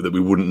hope that we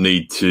wouldn't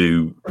need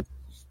to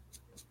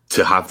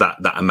have that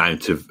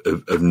amount of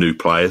new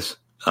players.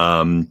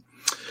 But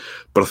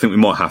I think we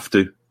might have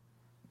to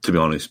be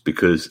honest,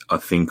 because I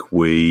think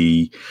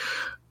we're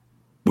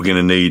going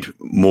to need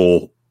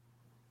more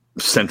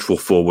central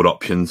forward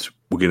options.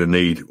 We're going to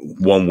need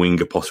 1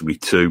 winger, possibly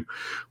 2.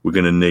 We're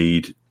going to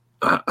need,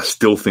 I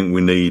still think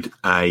we need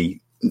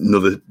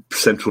another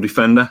central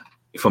defender,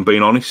 if I'm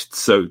being honest.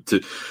 So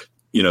to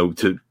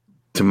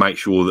make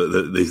sure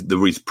that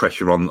there is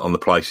pressure on the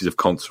places of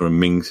Konsa and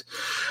Mings.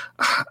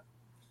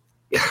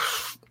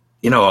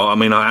 How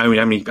many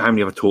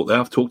have I talked there?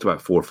 I've talked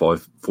about 4 or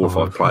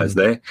 5 players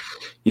there.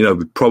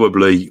 We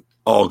probably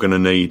are going to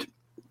need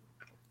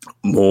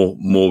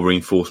more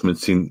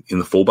reinforcements in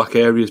the fullback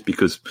areas,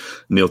 because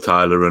Neil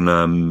Taylor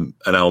and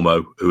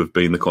Elmo, who have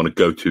been the kind of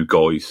go-to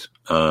guys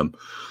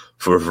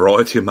for a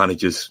variety of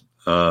managers,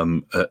 are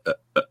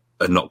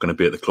not going to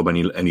be at the club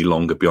any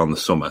longer beyond the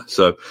summer.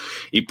 So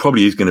it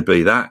probably is going to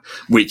be that,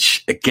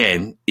 which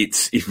again,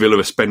 if Villa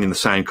are spending the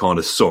same kind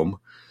of sum,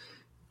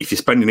 if you're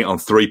spending it on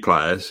 3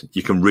 players,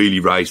 you can really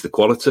raise the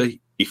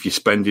quality. If you're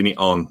spending it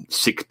on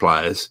 6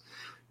 players,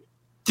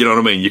 do you know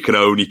what I mean? You can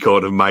only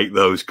kind of make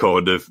those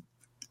kind of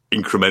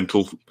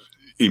incremental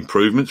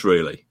improvements,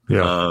 really.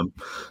 Yeah.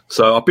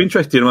 So I've been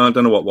interested. I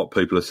don't know what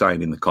people are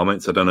saying in the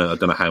comments. I don't know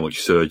how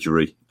much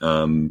surgery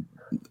our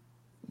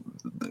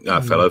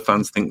fellow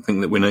fans think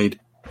that we need.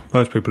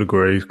 Most people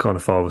agree. Kind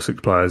of 5 or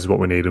 6 players is what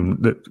we need,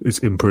 and it's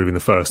improving the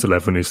first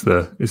 11 is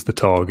the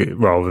target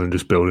rather than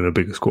just building a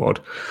bigger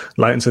squad.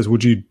 Leighton says,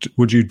 "Would you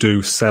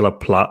sell a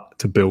Platt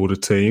to build a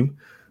team?"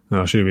 And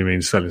I assume he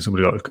means selling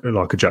somebody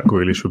like a Jack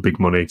Grealish for big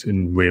money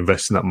and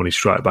reinvesting that money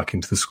straight back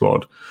into the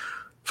squad.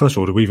 First of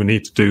all, do we even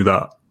need to do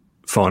that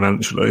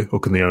financially, or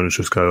can the owners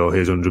just go, "Oh,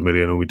 here's 100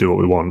 million, and we do what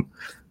we want"?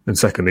 And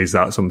second, is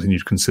that something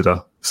you'd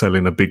consider,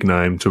 selling a big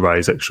name to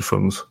raise extra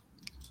funds?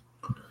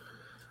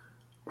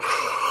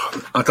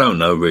 I don't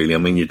know, really. I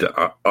mean,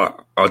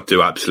 I'd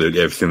do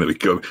absolutely everything that we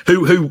could.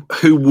 Who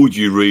would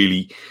you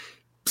really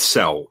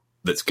sell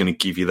that's going to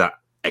give you that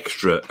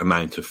extra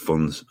amount of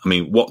funds? I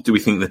mean, what do we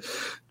think that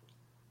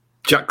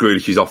Jack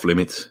Grealish is off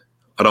limits?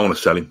 I don't want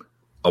to sell him.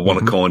 I want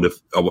to kind of,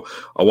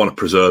 I want to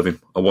preserve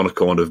him. I want to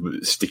kind of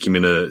stick him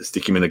in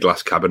a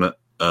glass cabinet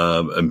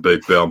and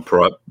be on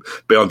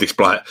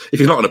display. If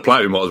he's not going to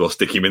play, we might as well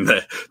stick him in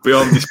there. Be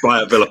on display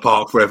at Villa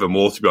Park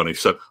forevermore, to be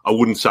honest. So I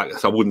wouldn't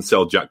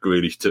sell Jack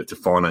Grealish to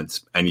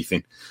finance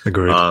anything.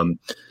 Agreed.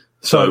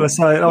 So let's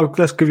say,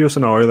 let's give you a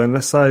scenario then.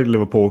 Let's say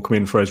Liverpool come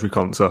in for Ezri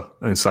Konsa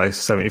and say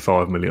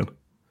 75 million,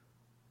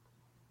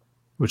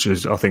 which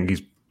is, I think,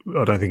 he's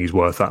I don't think he's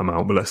worth that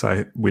amount, but let's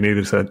say we need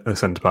a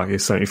centre-back,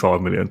 he's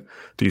 75 million.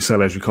 Do you sell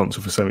Ezri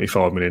Konsa for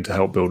 75 million to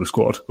help build a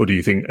squad? Or do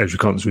you think Ezri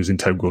Konsa is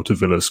integral to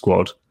Villa's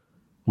squad?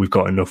 We've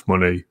got enough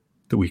money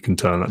that we can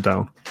turn that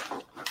down.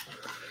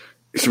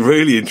 It's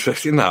really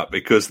interesting that,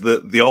 because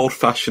the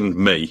old-fashioned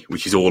me,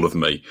 which is all of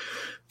me,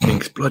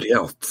 thinks, bloody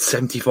hell,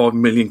 75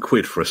 million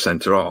quid for a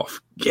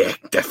centre-half. Yeah,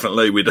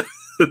 definitely we'd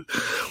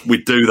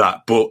do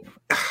that. But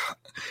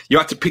you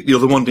had to pick the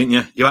other one, didn't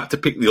you? You had to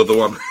pick the other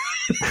one.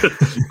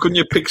 Couldn't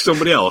you pick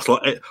somebody else?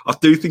 Like, I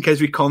do think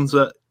Ezri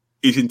Konsa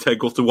is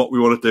integral to what we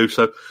want to do,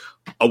 so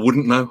I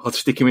wouldn't know. I'd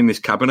stick him in this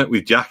cabinet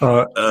with Jack.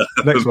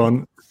 Next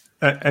one.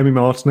 Emi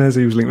Martinez,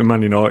 he was linked to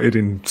Man United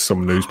in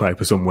some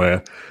newspaper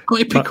somewhere. Can't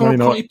you pick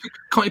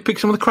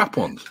some of the crap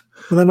ones?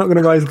 Well, they're not going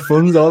to raise the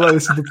funds, are they?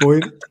 This is the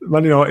point.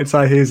 Man United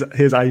say,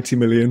 here's 80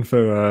 million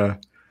for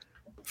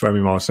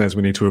Emi Martinez.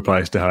 We need to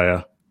replace De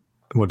Gea.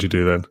 What do you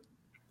do then?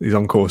 He's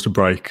on course to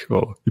break.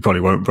 Well, he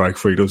probably won't break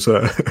for he does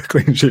a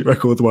clean sheet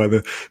record the way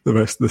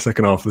the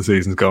second half of the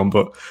season's gone.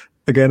 But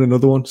again,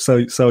 another one.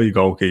 Sell your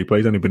goalkeeper.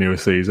 He's only been here a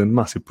season.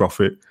 Massive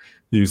profit.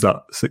 Use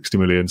that 60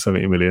 million,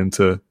 70 million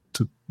to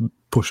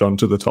push on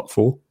to the top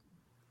four.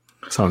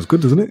 Sounds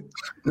good, doesn't it?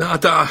 No, I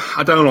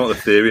don't like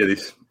the theory of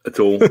this at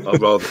all.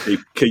 I'd rather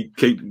keep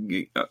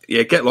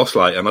get lost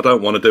later. And I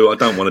don't want to do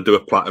a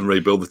plat and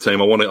rebuild the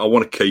team. I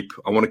want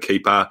to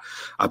keep our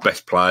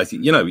best players.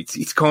 You know,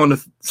 it's kind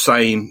of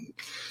saying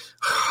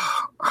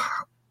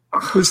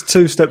it's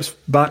two steps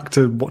back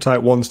to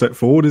take one step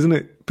forward, isn't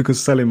it?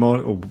 Because selling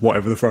Martinez, or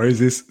whatever the phrase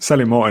is,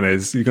 selling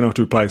Martinez, you're going to have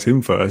to replace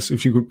him first.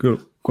 If you're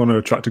going to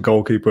attract a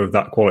goalkeeper of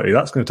that quality,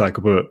 that's going to take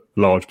up a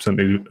large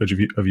percentage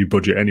of your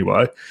budget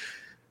anyway.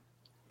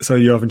 So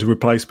you're having to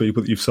replace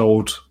people that you've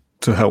sold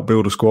to help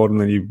build a squad, and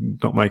then you're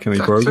not making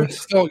any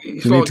progress. You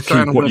need to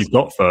keep what you've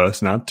got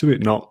first and add to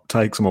it, not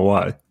take some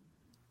away.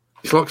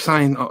 It's like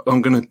saying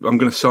I'm going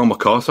to sell my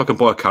car so I can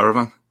buy a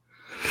caravan.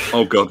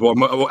 Oh God,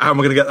 how am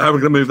I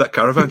going to move that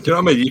caravan? Do you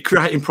know what I mean? You're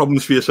creating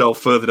problems for yourself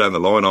further down the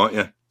line, aren't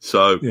you?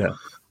 So,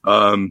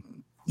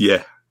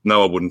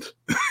 no, I wouldn't.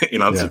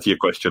 In answer to your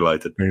question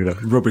later.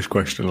 Rubbish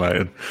question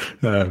later.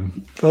 Well,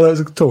 that was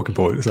a talking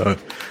point. So,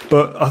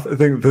 but I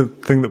think the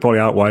thing that probably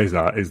outweighs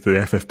that is the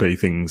FFP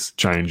things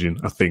changing,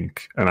 I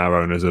think, and our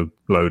owners are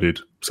loaded,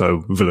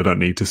 so Villa don't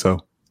need to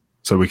sell.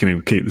 So we can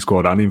even keep the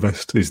squad and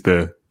invest is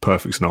the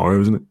perfect scenario,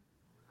 isn't it?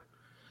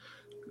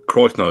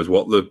 Christ knows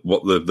what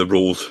the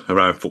rules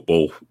around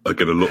football are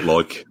going to look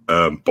like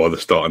by the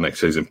start of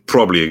next season.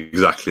 Probably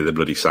exactly the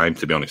bloody same,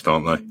 to be honest,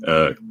 aren't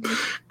they?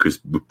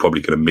 Because we're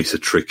probably going to miss a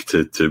trick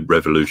to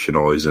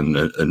revolutionise and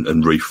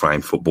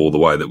reframe football the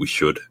way that we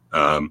should.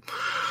 But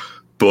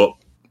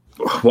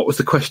what was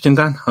the question,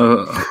 Dan?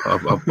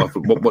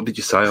 What did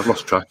you say? I've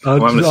lost track. I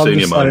haven't seen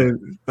you,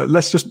 man.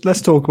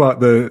 Let's talk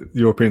about the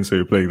European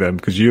Super League then,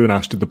 because you and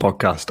Ash did the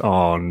podcast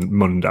on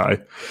Monday,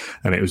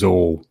 and it was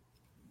all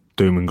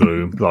doom and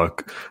gloom.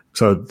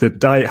 So the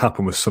day it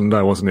happened was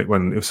Sunday, wasn't it,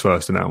 when it was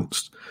first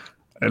announced?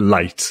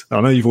 Late. I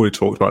know you've already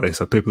talked about this,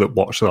 so people that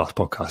watched the last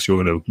podcast,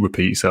 you're going to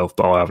repeat yourself,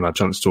 but I haven't had a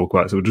chance to talk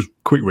about it. So just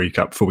quick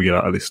recap before we get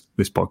out of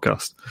this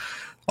podcast.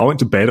 I went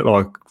to bed at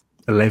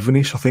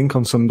 11ish, I think,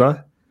 on Sunday,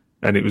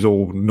 and it was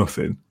all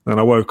nothing. And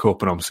I woke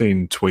up and I'm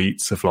seeing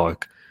tweets of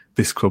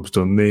this club's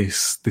done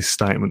this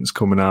statement's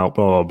coming out,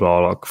 blah,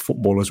 blah, blah,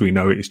 football as we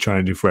know it is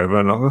changing forever.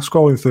 And I was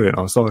scrolling through it and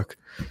I was like,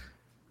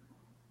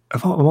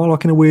 am I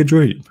in a weird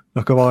dream?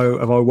 Have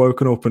I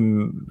woken up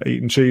and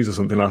eaten cheese or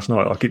something last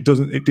night? It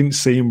didn't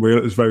seem real.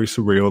 It was very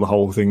surreal, the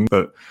whole thing,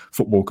 that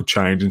football could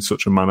change in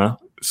such a manner.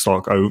 It's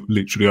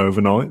literally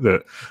overnight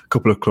that a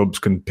couple of clubs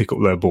can pick up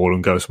their ball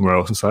and go somewhere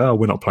else and say, oh,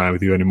 we're not playing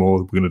with you anymore.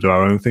 We're going to do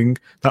our own thing.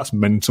 That's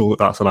mental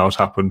that's allowed to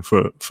happen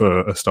for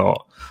a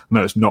start.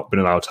 No, it's not been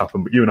allowed to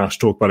happen. But you and Ash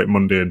talked about it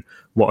Monday and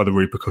what are the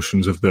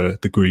repercussions of the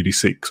greedy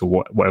six,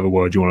 or whatever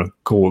word you want to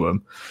call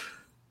them.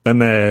 Then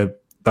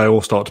they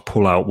all start to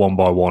pull out one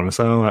by one and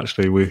say, oh,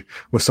 actually, we're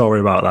sorry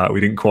about that.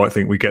 We didn't quite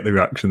think we'd get the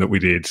reaction that we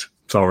did.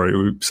 Sorry,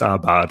 it's our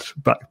bad.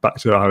 Back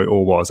to how it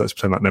all was. Let's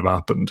pretend that never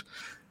happened.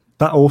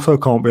 That also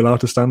can't be allowed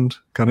to stand,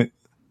 can it?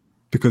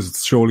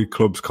 Because surely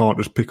clubs can't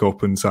just pick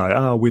up and say,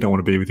 we don't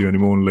want to be with you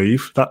anymore and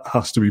leave. That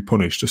has to be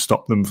punished to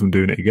stop them from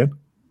doing it again.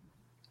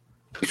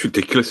 It's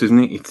ridiculous, isn't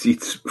it?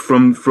 It's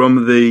from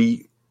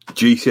the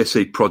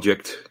GCSE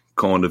project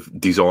kind of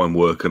design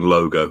work and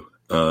logo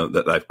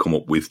that they've come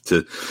up with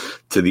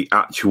to the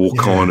actual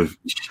kind of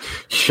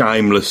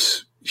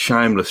shameless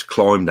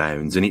climb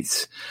downs, and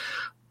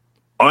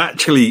I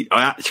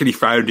actually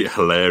found it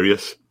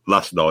hilarious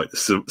last night.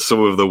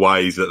 Some of the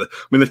ways that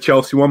the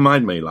Chelsea one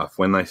made me laugh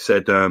when they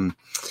said,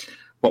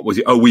 what was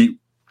it? Oh, we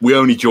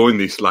only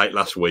joined this late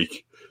last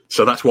week,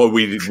 so that's why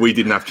we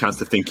didn't have a chance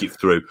to think it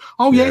through.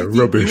 Oh yeah,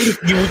 rubbish.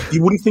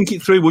 You wouldn't think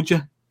it through, would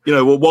you? You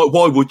know,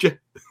 why would you?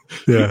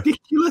 Yeah.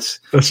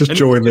 Ridiculous. Let's just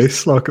join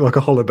this like a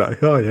holiday.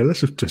 Oh yeah,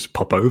 let's just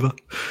pop over.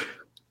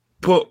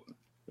 But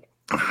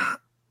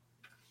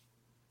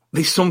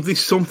there's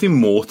something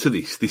more to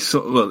this.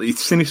 Well,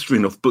 it's sinister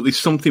enough, but there's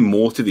something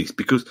more to this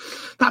because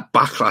that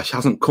backlash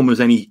hasn't come as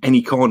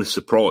any kind of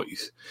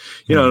surprise.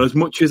 You know, as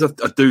much as I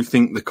do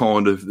think the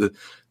kind of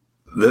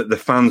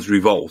the fans'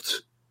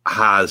 revolt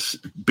has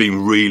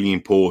been really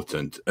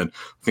important, and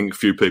I think a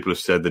few people have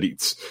said that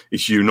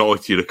it's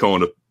united a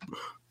kind of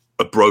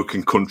a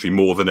broken country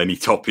more than any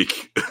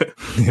topic,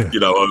 you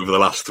know, over the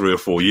last 3 or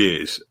 4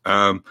 years.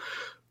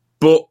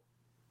 But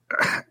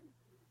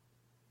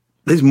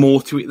there's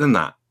more to it than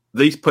that.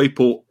 These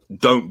people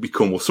don't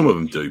become, well, some of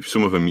them do.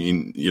 Some of them,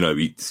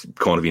 it's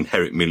kind of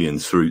inherit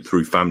millions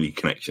through family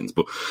connections,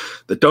 but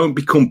they don't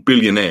become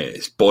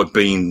billionaires by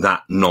being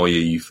that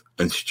naive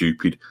and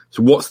stupid.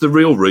 So what's the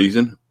real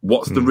reason?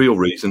 What's the real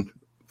reason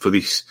for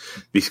this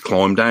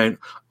climb down?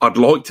 I'd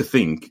like to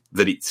think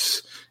that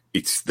it's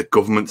the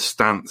government's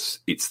stance.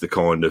 It's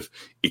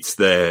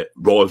their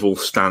rival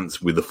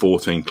stance with the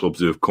 14 clubs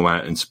who have come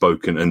out and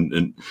spoken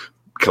and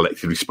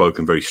collectively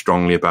spoken very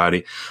strongly about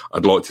it.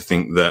 I'd like to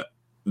think that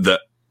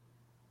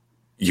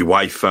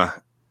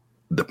UEFA,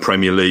 the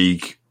Premier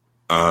League,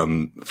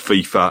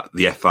 FIFA,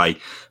 the FA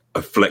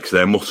have flexed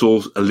their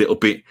muscles a little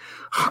bit.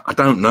 I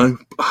don't know.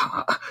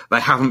 They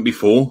haven't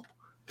before.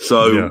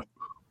 So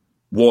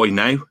why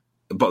now?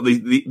 But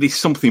there's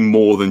something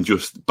more than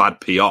just bad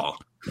PR.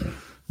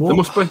 There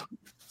must be.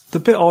 The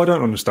bit I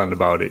don't understand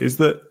about it is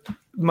that,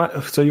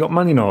 so you got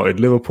Man United,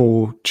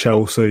 Liverpool,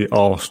 Chelsea,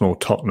 Arsenal,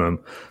 Tottenham.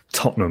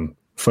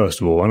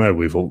 First of all, I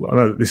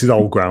know this is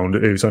old ground.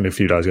 It was only a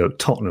few days ago.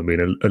 Tottenham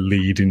being a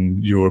leading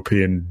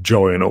European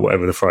giant or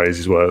whatever the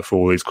phrases were for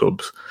all these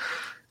clubs.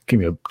 Do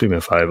me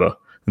a favour.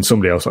 And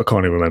somebody else I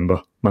can't even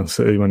remember. Man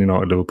City, Man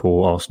United,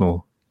 Liverpool,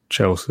 Arsenal,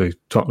 Chelsea,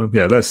 Tottenham.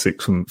 Yeah, there's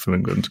 6 from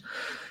England.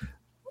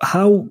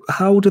 How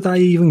do they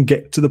even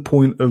get to the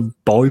point of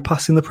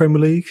bypassing the Premier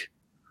League?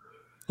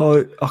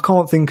 I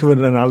can't think of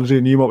an analogy,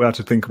 and you might be able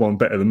to think of one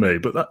better than me,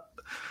 but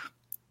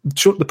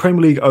the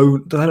Premier League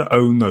they don't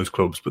own those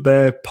clubs, but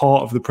they're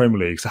part of the Premier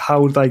League. So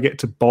how would they get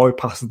to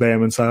bypass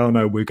them and say, oh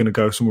no, we're going to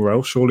go somewhere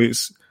else? Surely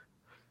it's,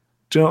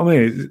 do you know what I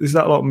mean? Is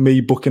that like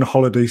me booking a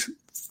holiday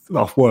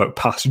off work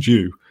past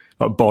you,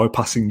 like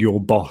bypassing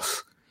your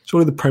boss?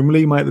 Surely the Premier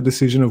League make the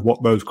decision of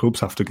what those clubs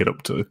have to get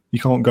up to. You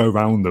can't go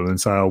around them and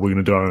say, oh, we're going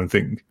to do our own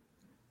thing.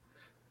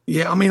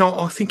 Yeah, I mean,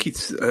 I think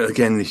it's,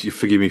 again, you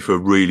forgive me for a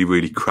really,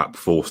 really crap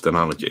forced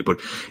analogy, but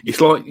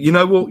it's like,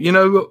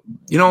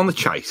 on the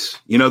chase,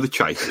 the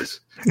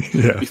chasers.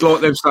 Yeah. It's like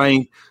them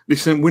saying,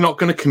 listen, we're not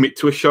going to commit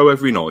to a show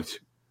every night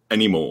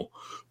anymore,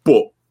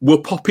 but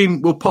we'll pop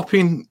in,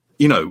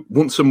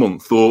 once a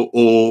month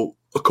or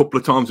a couple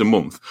of times a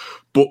month,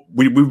 but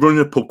we're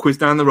running a pub quiz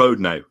down the road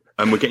now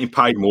and we're getting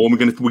paid more and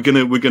we're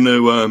going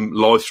to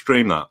live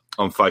stream that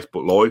on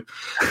Facebook Live.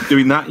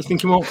 Doing that, you're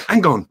thinking, well,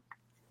 hang on.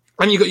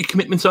 And you got your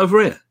commitments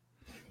over here,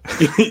 and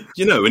it's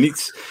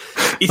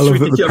I love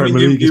that the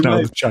Premier League is now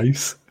the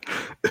chase.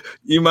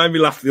 You made me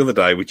laugh the other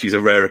day, which is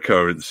a rare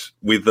occurrence.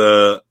 With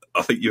I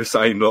think you were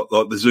saying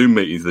like the Zoom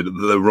meetings that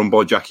they're run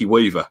by Jackie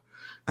Weaver.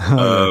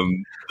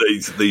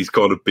 These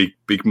kind of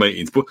big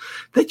meetings, but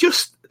they're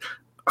just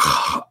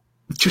the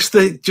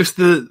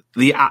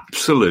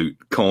absolute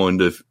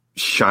kind of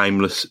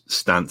shameless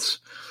stance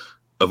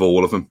of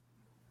all of them.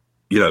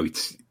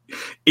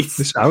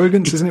 It's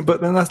arrogance, isn't it?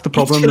 But then that's the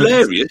problem. It's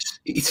hilarious.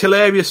 It's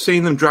hilarious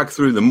seeing them drag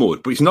through the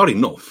mud, but it's not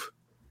enough.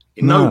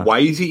 In no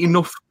way is it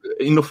enough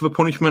of a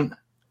punishment.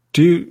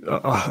 Do you?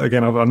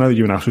 Again, I know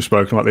you and Ash have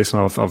spoken about this,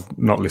 and I've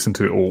not listened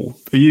to it all.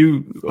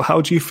 How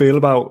do you feel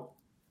about?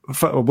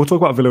 We'll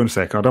talk about Villa in a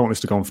second. I don't want this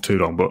to go on for too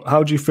long, but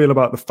how do you feel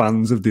about the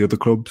fans of the other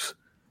clubs?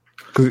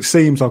 Because it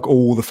seems like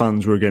all the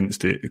fans were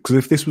against it. Because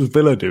if this was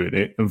Villa doing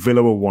it, and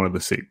Villa were one of the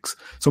 6,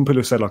 some people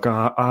have said, like,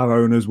 our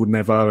owners would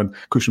never, and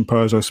Christian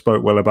Perzo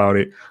spoke well about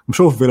it. I'm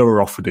sure if Villa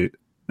were offered it,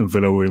 and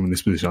Villa were in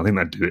this position, I think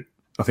they'd do it.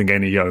 I think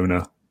any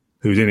owner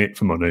who's in it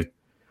for money.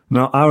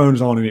 Now, our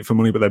owners aren't in it for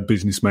money, but they're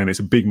businessmen. It's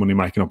a big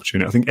money-making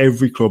opportunity. I think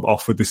every club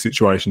offered this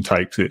situation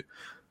takes it,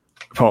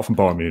 apart from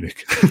Bayern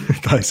Munich.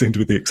 They seem to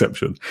be the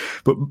exception.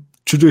 But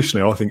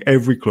traditionally, I think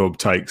every club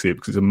takes it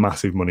because it's a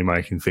massive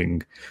money-making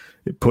thing.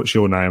 It puts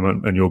your name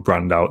and your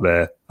brand out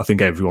there. I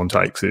think everyone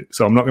takes it.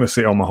 So I'm not going to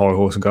sit on my high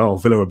horse and go, oh,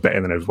 Villa are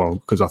better than everyone,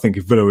 because I think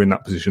if Villa are in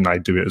that position,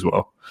 they'd do it as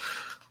well.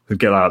 They'd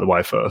get out of the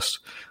way first.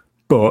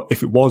 But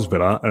if it was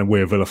Villa, and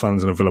we're Villa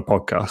fans and a Villa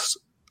podcast,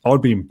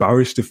 I'd be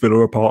embarrassed if Villa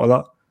were a part of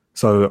that.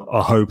 So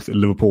I hope that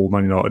Liverpool,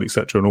 Man United,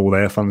 etc., and all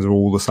their fans are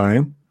all the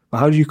same. But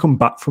how do you come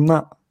back from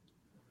that?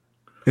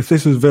 If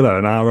this was Villa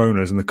and our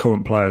owners and the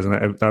current players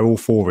and they're all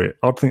for it,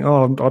 I'd think,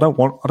 oh, I don't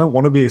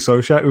want to be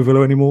associated with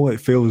Villa anymore.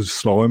 It feels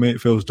slimy, it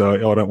feels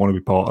dirty. I don't want to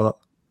be part of that.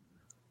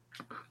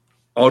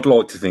 I'd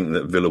like to think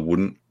that Villa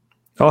wouldn't.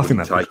 I think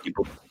that's take it,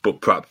 but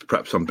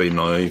perhaps I'm being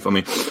naive. I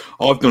mean,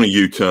 I've done a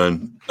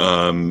U-turn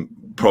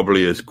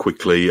probably as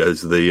quickly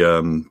as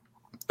the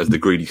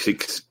greedy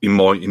 6 in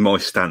my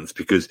stance,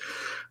 because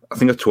I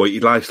think I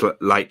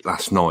tweeted late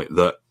last night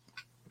that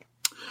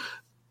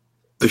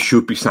there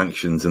should be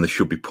sanctions and there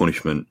should be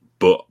punishment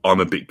but I'm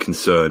a bit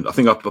concerned. I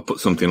think I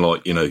put something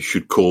like,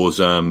 should cause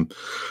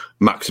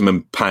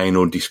maximum pain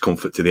or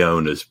discomfort to the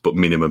owners, but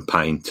minimum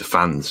pain to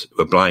fans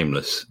who are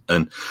blameless.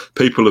 And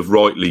people have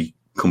rightly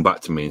come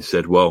back to me and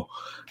said, well,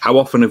 how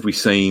often have we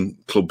seen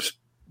clubs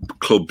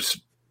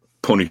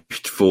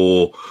punished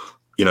for,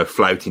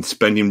 flouting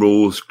spending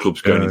rules,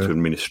 clubs going into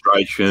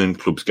administration,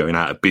 clubs going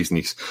out of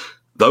business?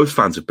 Those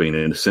fans have been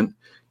innocent.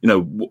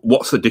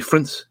 What's the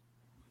difference?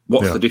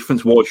 What's the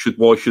difference? Why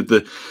should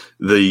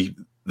the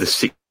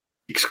six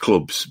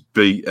clubs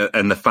be,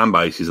 and the fan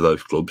bases of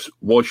those clubs,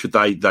 why should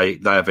they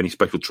have any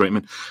special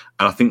treatment?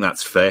 And I think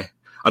that's fair.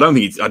 I don't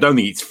think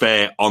it's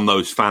fair on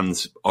those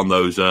fans, on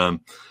those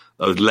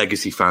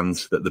legacy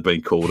fans that they're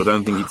being called. I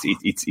don't think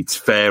it's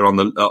fair on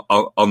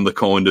the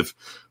kind of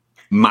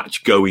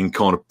match going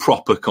kind of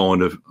proper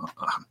kind of.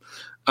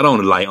 I don't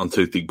want to lay it on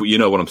too thick, but you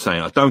know what I'm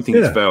saying. I don't think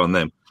it's fair on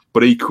them.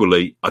 But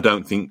equally, I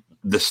don't think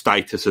the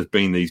status of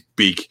being these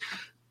big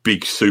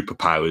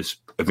superpowers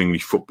of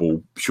English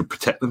football should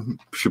protect them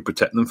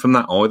from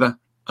that either.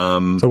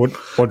 So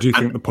what do you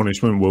think the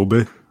punishment will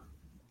be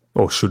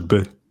or should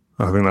be?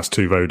 I think that's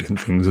two very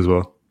different things as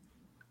well.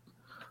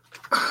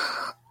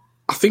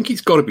 I think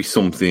it's got to be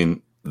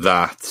something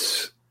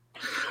that,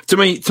 to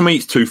me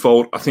it's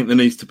twofold. I think there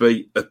needs to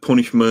be a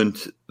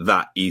punishment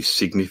that is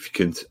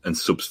significant and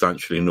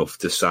substantial enough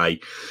to say,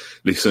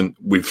 listen,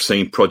 we've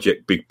seen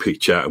Project Big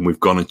Picture and we've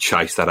gone and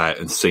chased that out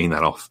and seen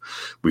that off.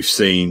 We've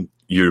seen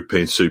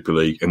European Super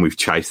League and we've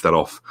chased that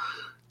off.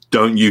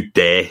 Don't you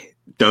dare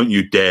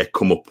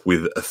come up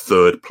with a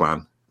third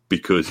plan,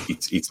 because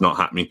it's not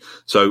happening.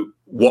 So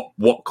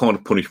what kind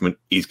of punishment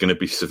is going to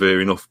be severe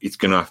enough? It's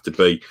going to have to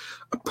be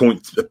a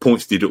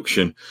points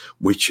deduction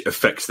which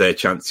affects their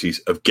chances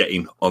of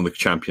getting on the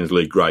Champions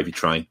League gravy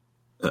train.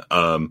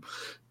 For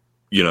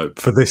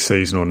this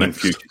season or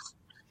next,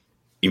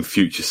 in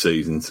future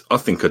seasons, I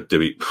think I'd do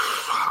it.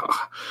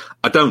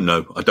 I don't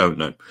know.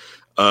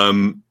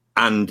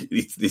 And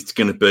it's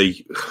going to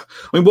be.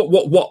 I mean,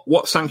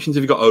 what sanctions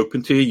have you got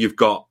open to you? You've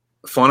got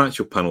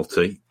financial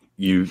penalty.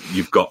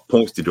 You've got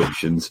points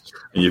deductions,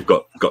 and you've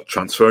got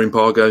transfer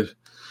embargoes.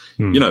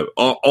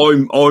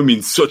 I'm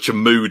in such a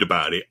mood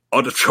about it.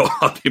 I'd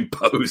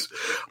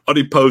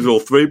impose all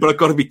three, but I've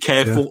got to be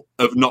careful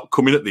of not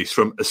coming at this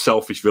from a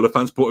selfish Villa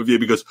fan's point of view,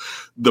 because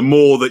the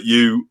more that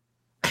you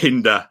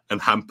hinder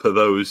and hamper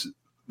those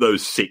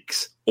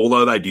six,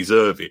 although they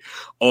deserve it,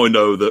 I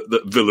know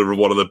that Villa are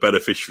one of the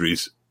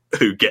beneficiaries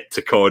who get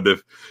to kind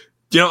of,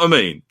 do you know what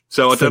I mean?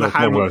 So I don't know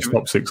how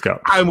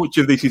much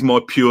of this is my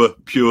pure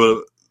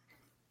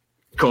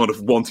kind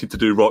of wanting to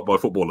do right by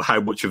football, and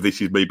how much of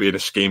this is me being a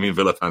scheming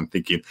Villa fan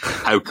thinking,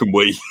 how can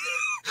we?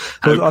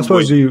 I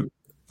suppose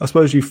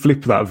you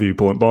flip that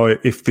viewpoint by,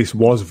 if this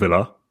was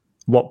Villa,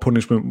 what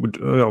punishment would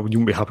you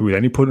wouldn't be happy with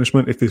any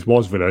punishment if this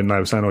was Villa and they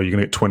were saying, you're going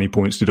to get 20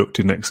 points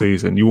deducted next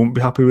season, you wouldn't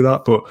be happy with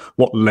that. But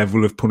what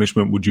level of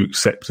punishment would you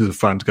accept as a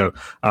fan to go,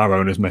 our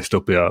owner's messed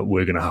up here,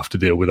 we're going to have to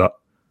deal with that?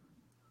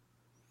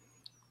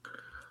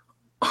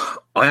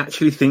 I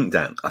actually think,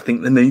 Dan,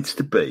 there needs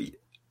to be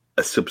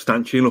a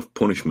substantial enough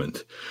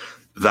punishment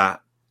that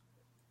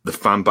the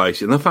fan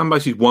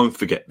bases won't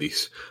forget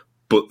this,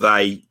 but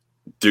they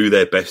do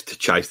their best to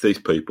chase these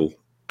people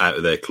out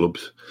of their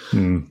clubs.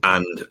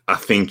 And I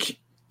think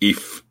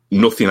if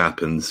nothing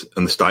happens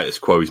and the status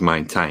quo is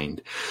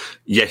maintained,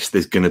 yes,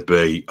 there's going to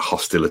be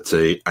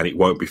hostility and it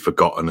won't be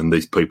forgotten and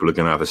these people are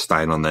going to have a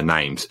stain on their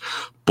names,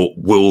 but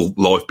will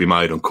life be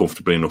made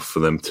uncomfortable enough for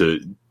them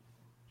to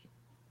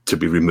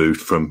be removed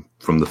from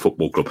the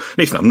football club?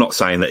 Listen, I'm not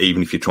saying that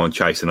even if you try and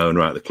chase an owner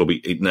out of the club,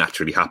 it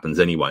naturally happens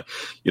anyway.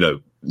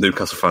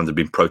 Newcastle fans have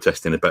been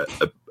protesting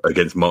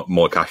against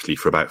Mike Ashley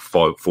for about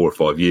 4 or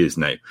 5 years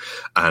now,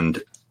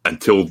 and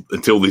until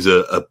there's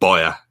a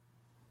buyer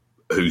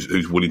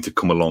who's willing to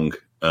come along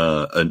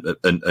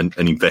and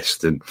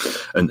invest and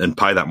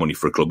pay that money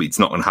for a club, it's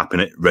not going to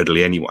happen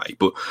readily anyway.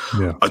 But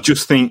I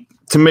just think,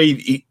 to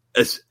me,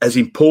 as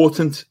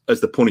important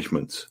as the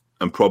punishments,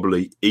 and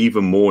probably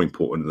even more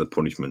important than the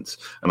punishments,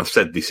 and I've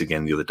said this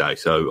again the other day,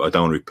 so I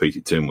don't want to repeat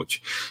it too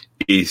much,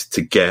 is to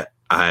get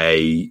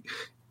a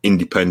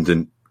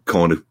independent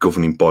kind of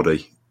governing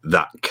body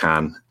that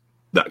can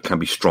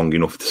be strong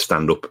enough to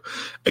stand up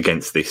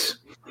against this.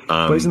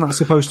 But isn't that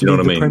supposed to be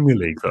the Premier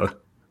League, though?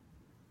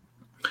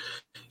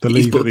 The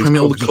league that these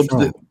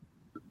clubs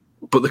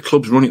but the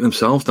clubs run it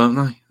themselves, don't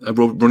they? They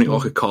run it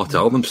like a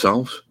cartel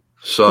themselves.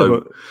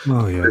 So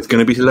there's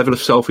going to be a level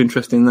of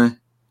self-interest in there.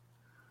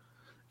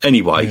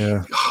 Anyway,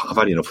 I've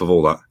had enough of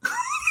all that.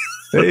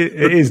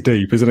 It is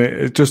deep, isn't it?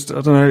 It just,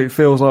 I don't know, it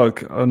feels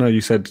like, I know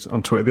you said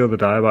on Twitter the other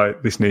day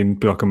about this needing to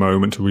be like a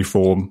moment to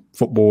reform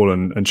football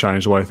and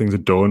change the way things are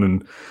done,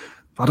 and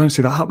I don't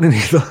see that happening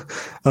either.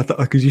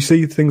 Because you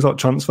see things like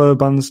transfer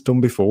bans done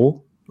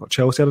before. Like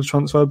Chelsea had a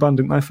transfer ban,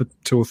 didn't they, for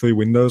 2 or 3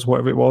 windows,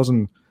 whatever it was,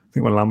 and I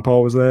think when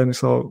Lampard was there, and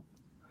it's like, it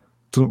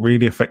doesn't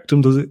really affect them,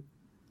 does it?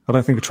 I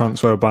don't think a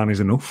transfer ban is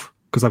enough,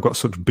 because they've got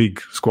such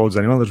big squads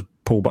anyway. They just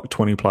pull back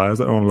 20 players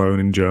that are on loan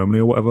in Germany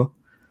or whatever.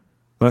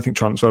 I don't think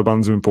transfer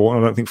bans are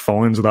important. I don't think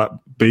fines are that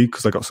big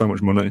because they got so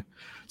much money.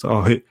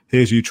 So,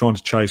 here's you trying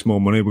to chase more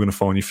money. We're going to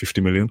fine you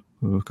 50 million.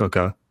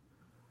 Okay.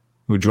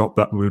 We'll drop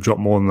that. We'll drop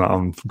more than that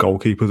on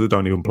goalkeepers that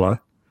don't even play.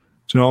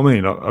 Do you know what I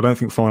mean? I don't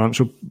think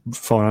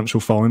financial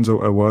fines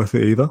are worth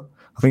it either.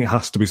 I think it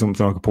has to be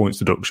something like a points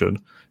deduction.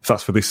 If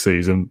that's for this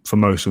season, for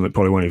most of them, it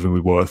probably won't even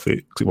be worth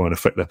it because it won't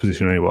affect their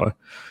position anyway.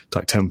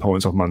 Take 10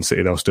 points off Man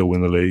City, they'll still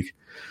win the league.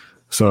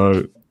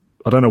 So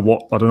I don't know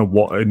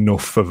what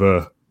enough of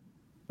a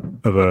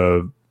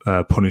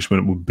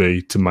punishment would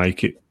be to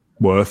make it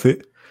worth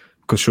it.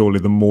 Because surely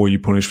the more you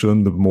punish for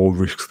them, the more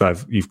risks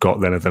you've got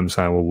then of them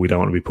saying, well, we don't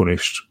want to be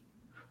punished,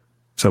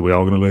 so we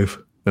are going to leave.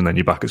 And then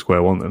you're back at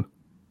square one then.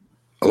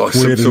 Like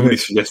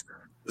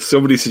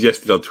somebody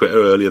suggested on Twitter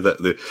earlier that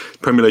the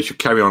Premier League should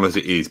carry on as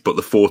it is, but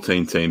the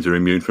 14 teams are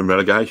immune from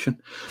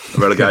relegation.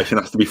 Relegation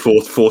has to be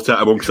fought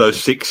out amongst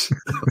those 6.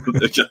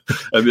 It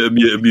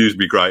amused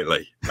me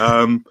greatly.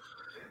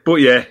 But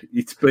yeah,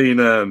 it's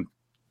been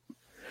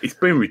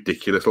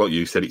ridiculous. Like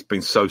you said, it's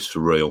been so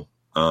surreal.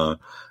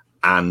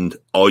 And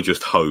I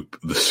just hope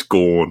the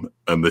scorn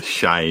and the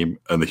shame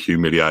and the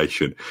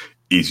humiliation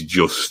is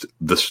just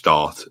the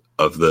start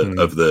of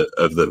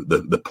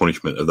the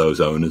punishment of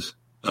those owners.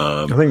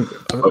 I think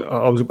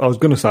I was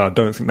going to say I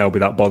don't think they'll be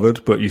that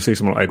bothered, but you see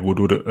someone like Ed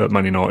Woodward at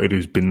Man United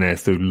who's been there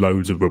through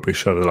loads of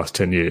rubbish over the last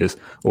 10 years.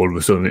 All of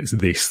a sudden, it's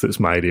this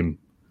that's made him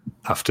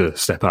have to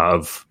step out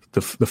of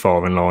the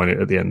firing line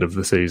at the end of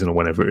the season or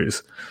whenever it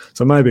is.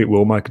 So maybe it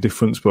will make a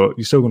difference, but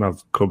you're still going to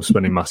have clubs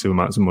spending massive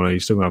amounts of money. You're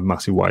still going to have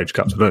massive wage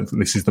caps. I don't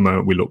think this is the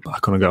moment we look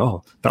back on and go,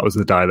 oh, that was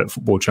the day that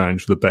football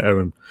changed for the better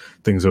and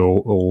things are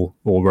all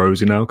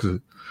rosy now, because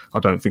I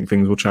don't think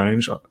things will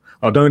change.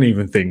 I don't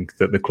even think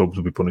that the clubs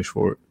will be punished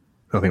for it.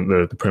 I think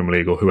the Premier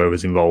League or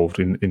whoever's involved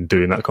in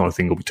doing that kind of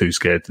thing will be too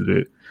scared to do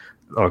it.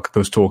 Like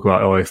there's talk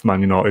about, if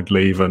Man United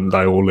leave and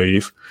they all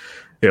leave,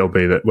 it'll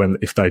be that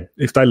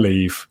if they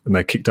leave and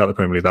they're kicked out of the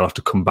Premier League, they'll have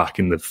to come back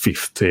in the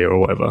 5th tier or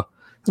whatever.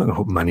 They're not going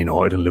to put Man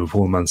United and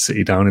Liverpool and Man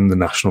City down in the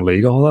National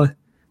League, are they?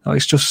 Like,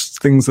 it's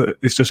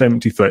just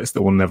empty threats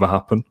that will never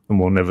happen and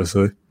we'll never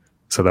see.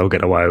 So they'll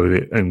get away with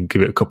it and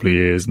give it a couple of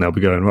years and they'll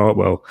be going, right,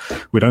 well,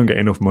 we don't get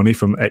enough money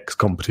from X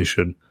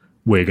competition.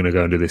 We're going to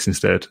go and do this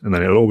instead. And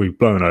then it'll all be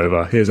blown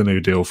over. Here's a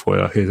new deal for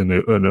you. Here's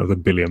another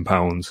 £1 billion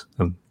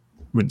and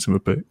rinse and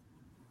repeat.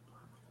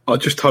 I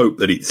just hope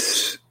that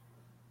it's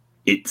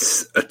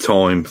a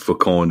time for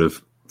kind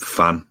of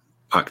fan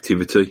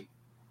activity,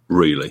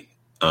 really,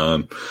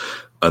 and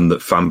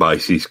that fan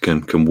bases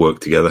can work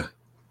together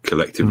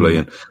collectively.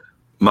 And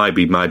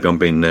maybe I'm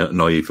being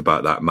naive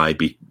about that.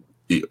 Maybe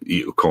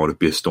it'll kind of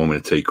be a storm in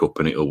a teacup,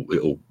 and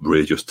it'll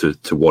readjust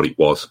to what it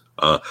was.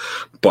 But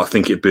I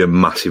think it'd be a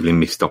massively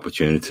missed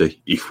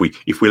opportunity if we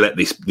let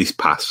this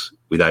pass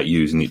without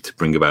using it to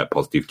bring about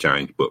positive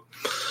change. But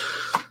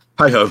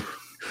hey ho.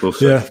 We'll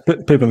see. Yeah,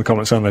 people in the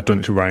comments saying they've done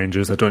it to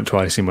Rangers, they've done it to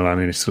AC Milan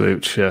in Italy,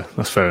 which, yeah,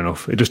 that's fair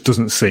enough. It just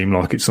doesn't seem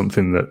like it's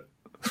something that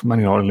Man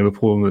United and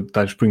Liverpool,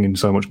 they just bring in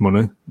so much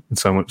money and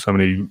so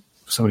many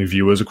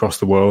viewers across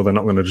the world. They're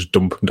not going to just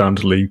dump them down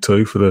to League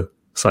Two for the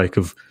sake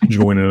of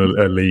joining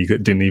a league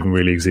that didn't even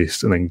really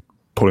exist and then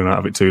pulling out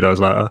of it 2 days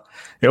later.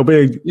 It'll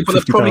be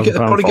they'll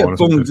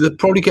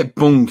probably get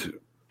bunged.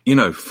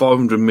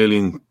 500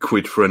 million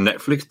quid for a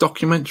Netflix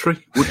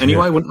documentary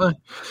anyway, wouldn't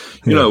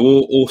they?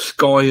 Or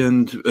Sky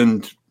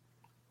and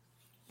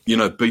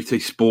BT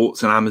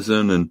Sports and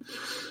Amazon and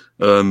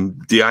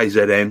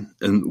DAZN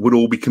and would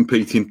all be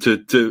competing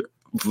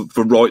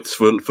for rights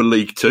for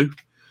League Two,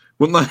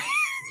 wouldn't they?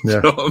 Yeah.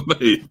 You know what I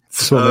mean?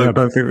 I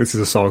don't think this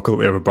is a cycle that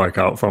we ever break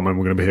out from, and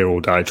we're going to be here all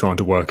day trying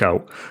to work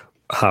out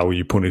how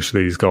you punish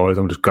these guys.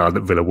 I'm just glad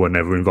that Villa were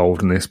never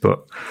involved in this,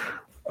 but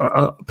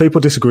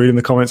people disagreed in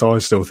the comments. I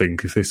still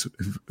think if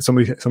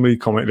somebody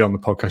commented on the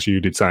podcast you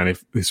did saying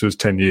if this was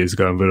 10 years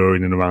ago and Villa were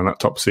in and around that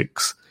top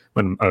 6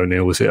 when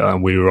O'Neill was here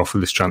and we were offered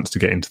this chance to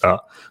get into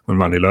that when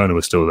Randy Lerner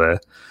was still there,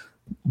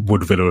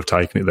 would Villa have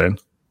taken it then?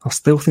 I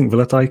still think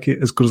Villa take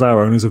it as good as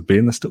our owners have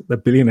been. They're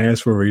billionaires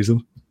for a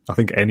reason. I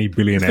think any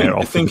billionaire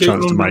offered the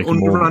chance to make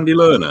more. Randy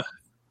Lerner,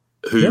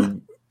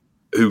 who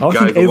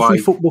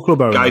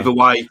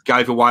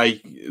gave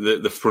away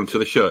the front of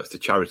the shirts to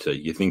charity.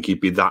 You think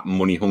he'd be that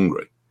money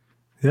hungry?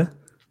 Yeah.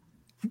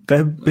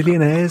 They're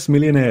billionaires,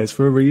 millionaires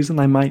for a reason.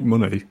 They make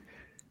money.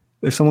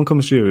 If someone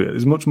comes to you,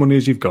 as much money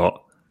as you've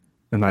got,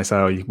 and they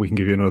say, we can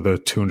give you another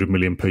 200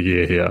 million per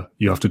year here,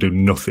 you have to do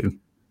nothing.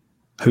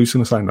 Who's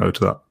going to say no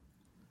to that?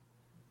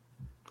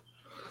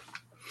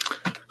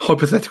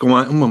 Hypothetical,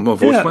 mate. My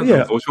voice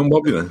went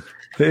wobbly then.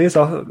 It is.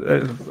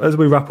 As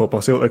we wrap up,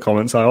 I see what the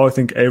comments say. I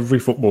think every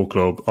football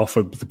club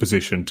offered the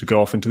position to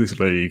go off into this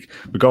league,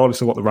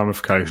 regardless of what the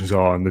ramifications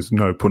are, and there's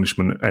no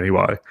punishment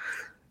anyway.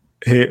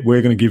 Here,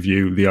 we're going to give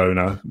you, the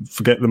owner,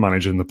 forget the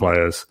manager and the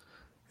players.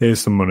 Here's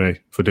some money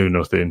for doing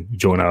nothing. You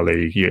join our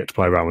league, you get to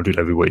play Real Madrid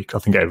every week. I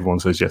think everyone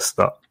says yes to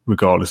that,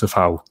 regardless of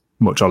how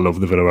much I love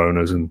the Villa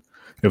owners and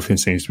everything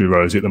seems to be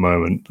rosy at the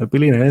moment. They're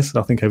billionaires.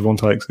 I think everyone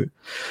takes it.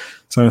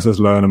 Someone says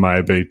Lerner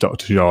maybe,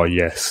 Dr. Jar,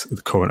 yes.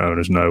 The current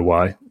owners, no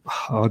way.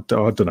 I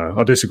don't know.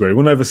 I disagree.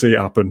 We'll never see it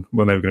happen.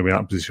 We're never going to be in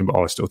that position, but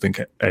I still think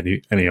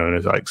any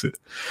owner takes it.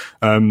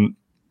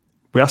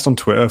 We asked on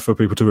Twitter for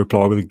people to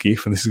reply with a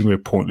GIF, and this is going to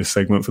be a pointless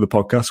segment for the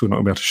podcast. We're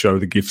not going to be able to show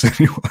the GIFs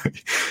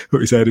anyway.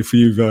 But we said, if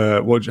you've,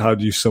 how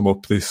do you sum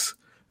up this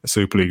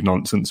Super League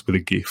nonsense with a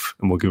GIF?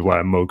 And we'll give away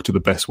a mug to the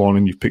best one,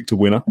 and you've picked a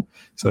winner.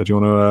 So do you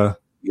want to?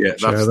 Yeah,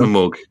 that's the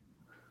mug.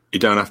 You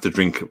don't have to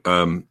drink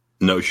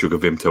no sugar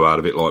Vimto out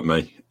of it like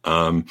me.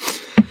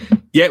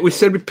 Yeah, we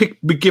said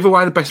we give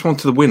away the best one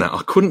to the winner.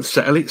 I couldn't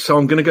settle it, so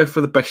I'm going to go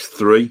for the best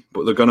three,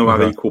 but they're going to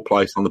have equal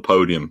place on the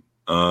podium.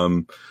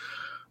 Can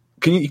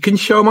you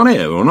show them on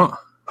here or not?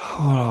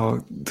 Oh,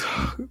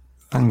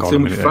 hang on a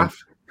minute.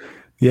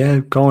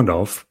 Yeah, kind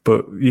of,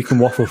 but you can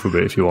waffle for a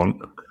bit if you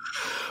want.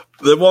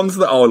 The ones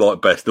that I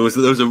like best, there was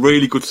a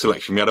really good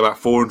selection. We had about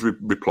 400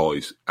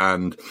 replies,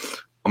 and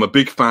I'm a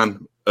big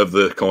fan of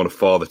the kind of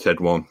Father Ted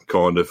one,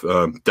 kind of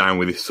down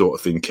with this sort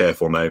of thing.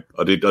 Careful now.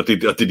 I did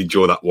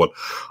enjoy that one.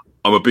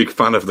 I'm a big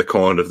fan of the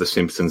kind of the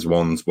Simpsons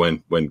ones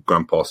when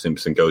Grandpa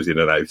Simpson goes in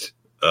and out.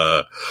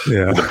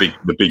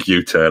 The big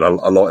U-turn. I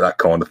like that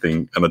kind of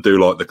thing, and I do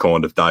like the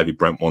kind of David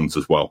Brent ones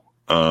as well.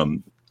 But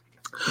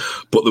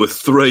there were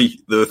three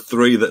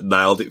that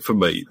nailed it for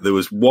me. There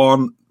was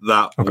one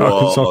that I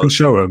can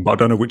show them, but I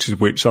don't know which is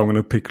which, so I'm going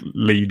to pick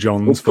Lee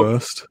Johns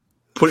first.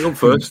 Put it on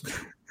first.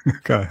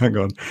 Okay, hang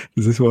on.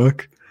 Does this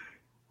work?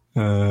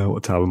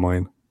 What tab am I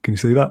in? Can you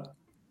see that?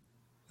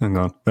 Hang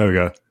on. There we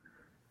go.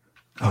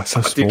 Oh, it's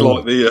so small.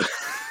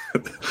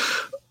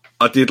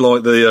 I did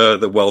like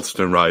the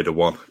Wellston Raider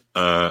one.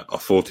 I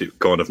thought it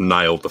kind of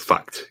nailed the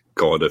fact,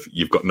 kind of,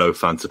 you've got no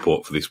fan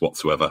support for this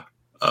whatsoever.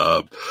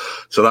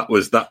 So that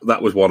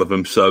was one of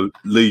them. So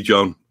Lee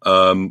John,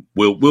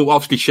 we'll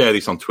obviously share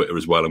this on Twitter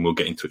as well, and we'll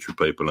get in touch with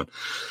people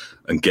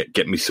and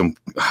get me some.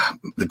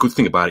 The good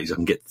thing about it is I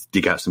can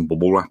dig out some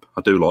bubble wrap.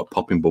 I do like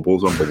popping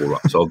bubbles on bubble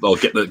wrap, so I'll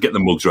get the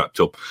mugs wrapped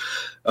up.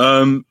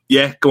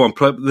 Yeah, go on.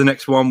 The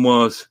next one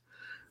was,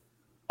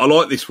 I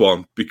like this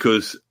one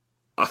because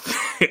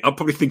I'm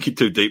probably thinking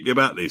too deeply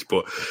about this,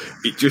 but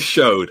it just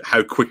showed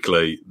how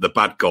quickly the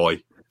bad guy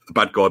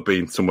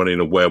being someone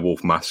in a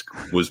werewolf mask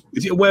is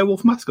it a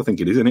werewolf mask? I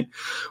think it is, isn't it?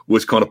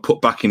 Was kind of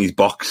put back in his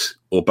box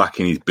or back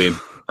in his bin.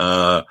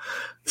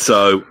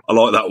 So I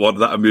like that one.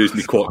 That amused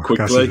me quite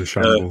quickly.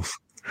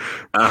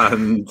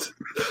 And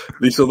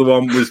this other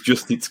one was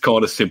just its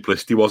kind of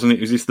simplicity, wasn't it?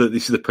 This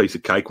is the piece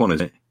of cake one,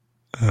 isn't it?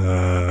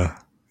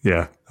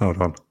 Yeah.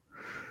 Hold on.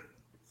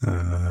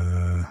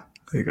 There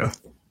you go.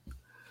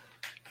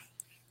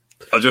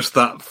 I just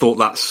thought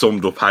that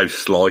summed up how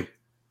sly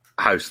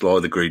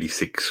the Greedy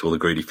 6 or the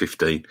Greedy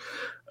 15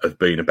 have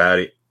been about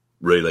it,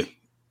 really.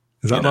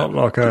 Is that not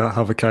like a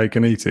have a cake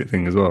and eat it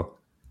thing as well?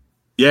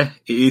 Yeah,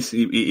 it is.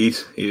 It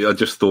is. I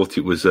just thought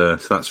it was. So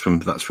that's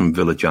from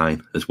Villa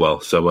Jane as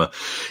well. So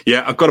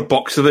yeah, I've got a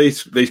box of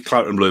these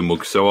Claret and Blue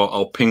mugs. So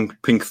I'll ping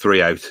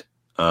 3 out.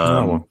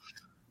 One.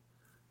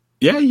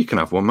 Yeah, you can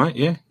have one, mate.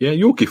 Yeah.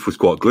 Your gift was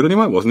quite good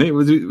anyway, wasn't it?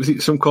 Was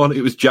it some kind of?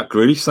 It was Jack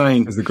Grealish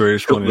saying, "It's the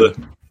Grealish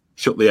one."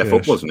 Shut the F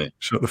up, wasn't it?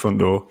 Shut the front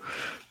door.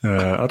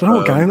 I don't know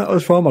what game that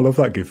was from. I love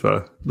that gift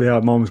though. Yeah,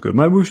 mine was good.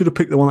 Maybe we should have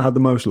picked the one that had the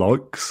most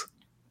likes.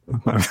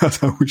 Maybe that's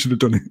how we should have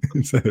done it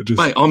instead of just.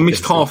 Mate, I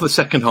missed half the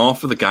second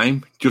half of the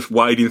game just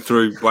wading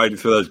through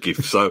those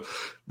gifts. So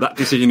that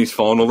decision is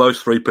final.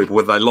 Those 3 people,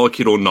 whether they like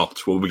it or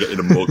not, will be getting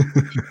a mug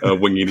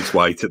winging its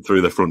way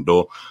through the front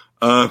door.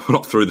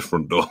 Not through the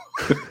front door.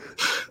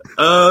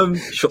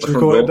 Shut the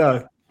front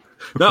door.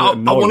 No,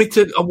 I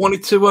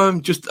wanted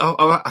to just.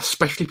 I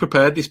specially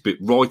prepared this bit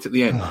right at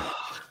the end.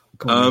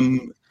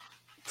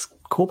 It's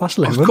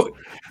 11:15.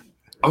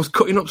 I was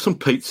cutting up some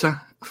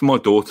pizza for my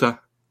daughter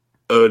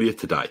earlier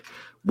today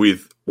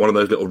with one of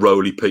those little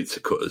roly pizza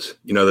cutters,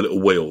 the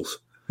little wheels.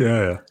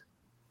 Yeah.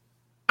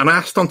 And I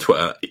asked on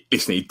Twitter.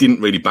 Listen, he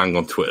didn't really bang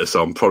on Twitter,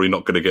 so I'm probably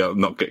not going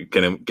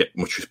to get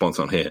much response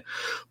on here.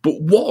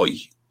 But why?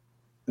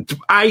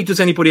 A, does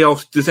anybody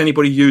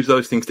use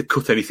those things to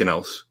cut anything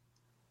else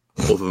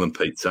other than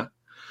pizza?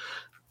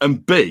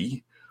 And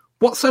B,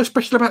 what's so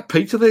special about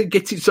pizza that it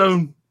gets its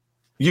own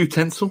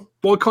utensil?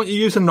 Why can't you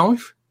use a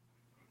knife?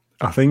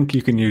 I think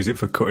you can use it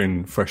for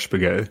cutting fresh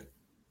spaghetti.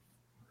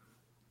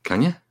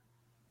 Can you?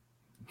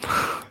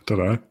 Don't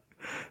know.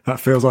 That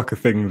feels like a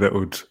thing that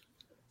would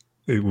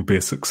be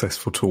a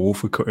successful tool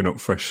for cutting up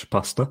fresh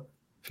pasta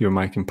if you're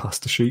making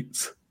pasta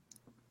sheets.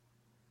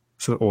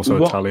 So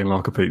also Italian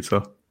like a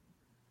pizza.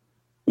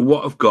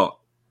 What I've got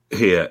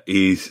here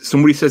is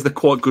somebody says they're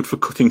quite good for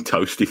cutting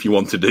toast if you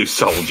want to do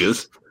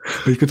soldiers.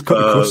 You could cut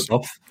the crust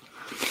off.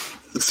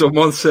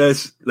 Someone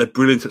says they're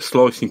brilliant at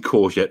slicing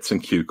courgettes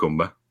and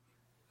cucumber.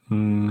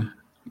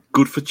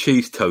 Good for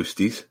cheese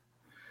toasties.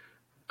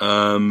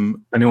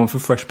 Anyone for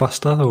fresh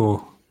pasta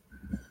or?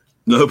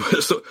 No,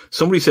 but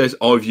somebody says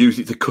I've used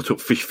it to cut up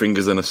fish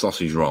fingers and a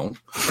sausage roll.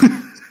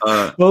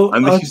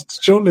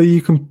 Surely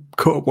you can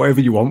cut up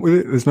whatever you want with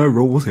it. There's no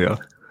rules here.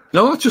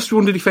 No, I just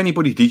wondered if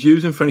anybody did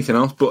use them for anything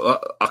else,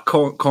 but I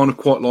can't kind of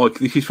quite like.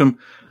 This is from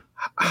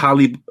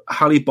Halle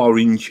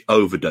Boringe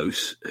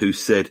Overdose, who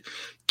said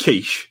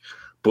quiche,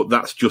 but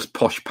that's just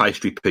posh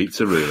pastry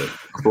pizza, really.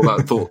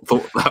 I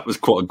thought that was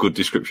quite a good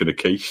description of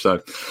quiche.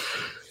 So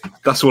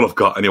that's all I've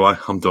got. Anyway,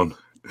 I'm done.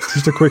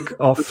 Just a quick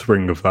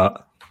offspring of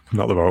that.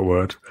 Not the right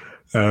word.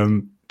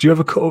 Do you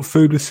ever cut up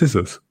food with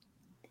scissors?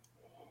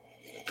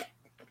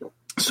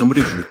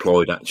 Somebody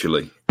replied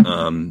actually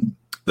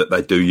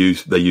that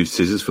they use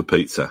scissors for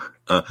pizza.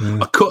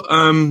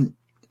 I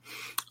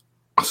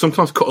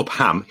sometimes cut up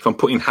ham. If I'm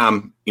putting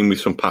ham in with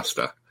some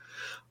pasta,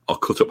 I'll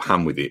cut up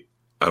ham with it,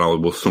 and I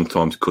will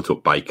sometimes cut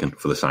up bacon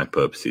for the same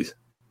purposes.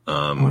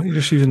 Why don't you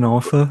just use a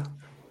knife there?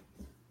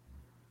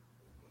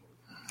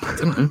 I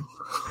don't know.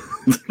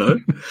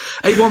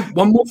 Hey,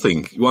 one more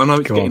thing. Well, I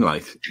know it's getting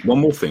late. One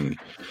more thing.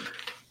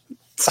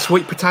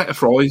 Sweet potato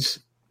fries,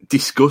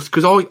 disgust.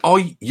 Because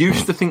I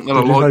used to think that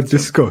I liked them.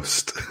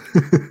 Disgust.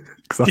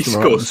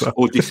 Disgust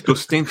or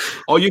disgusting.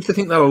 I used to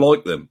think that I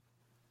liked them.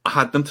 I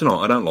had them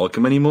tonight. I don't like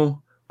them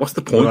anymore. What's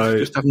the point?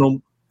 Just have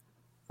them.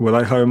 Were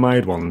they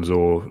homemade ones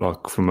or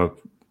like from a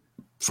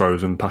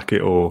frozen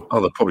packet? Or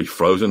they're probably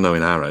frozen though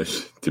in our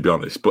house, to be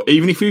honest. But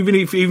even if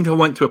I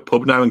went to a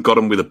pub now and got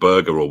them with a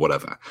burger or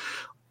whatever,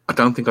 I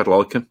don't think I'd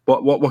like them.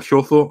 What's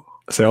your thought?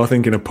 So I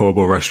think in a pub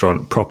or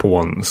restaurant, proper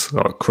ones,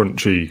 like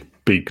crunchy,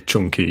 big,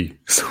 chunky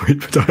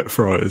sweet potato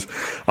fries,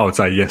 I would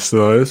say yes to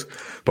those.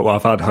 But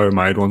I've had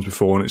homemade ones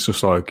before, and it's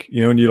just like,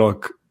 you know, when you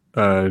like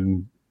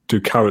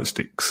do carrot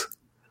sticks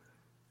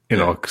in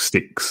like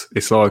sticks.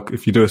 It's like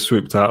if you do a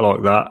sweet potato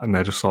like that, and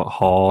they're just like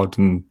hard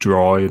and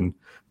dry, and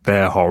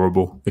they're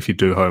horrible. If you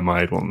do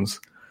homemade ones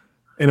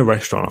in a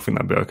restaurant, I think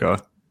that'd be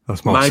okay.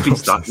 That's my maybe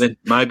it's that then.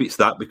 Maybe it's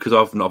that because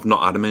I've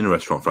not had them in a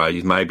restaurant for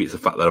ages. Maybe it's the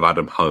fact that I've had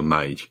them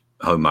homemade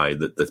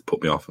that's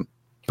put me off them.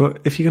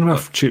 But if you're gonna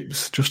have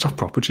chips, just have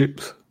proper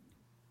chips.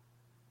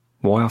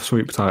 Why have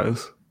sweet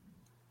potatoes?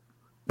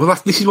 Well,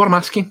 this is what I'm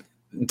asking.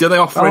 Do they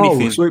offer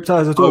anything? Sweet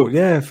potatoes at all?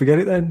 Yeah, forget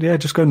it then. Yeah,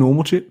 just go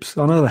normal chips.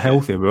 I know they're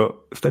healthier, but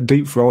if they're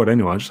deep fried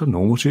anyway, just have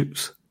normal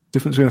chips.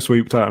 Difference between a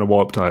sweet potato and a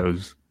white potato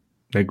is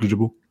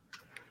negligible.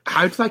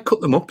 How do they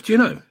cut them up? Do you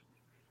know?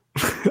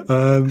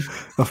 I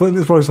think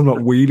there's probably some like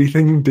wheelie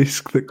thing,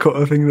 disc that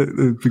cutter thing that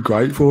would be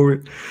great for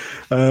it.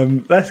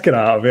 Let's get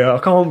out of here. I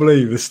can't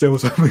believe there's still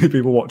so many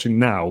people watching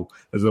now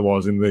as there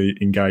was in the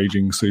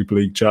engaging Super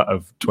League chat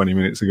of 20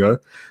 minutes ago.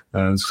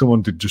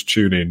 Someone did just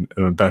tune in,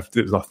 and I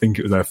think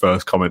it was their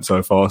first comment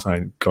so far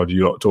saying, God,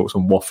 you like talk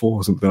some waffle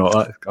or something like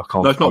that. I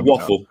can't. No, it's not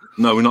waffle.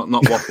 No, we're not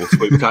waffle.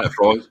 Sweet potato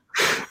fries.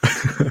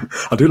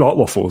 I do like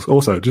waffles.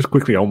 Also, just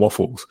quickly on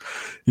waffles,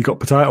 you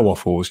got potato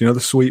waffles. You know the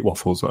sweet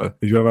waffles though. Have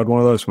you ever had one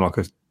of those from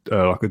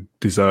like a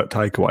dessert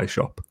takeaway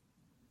shop?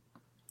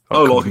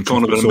 Like a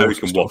kind of an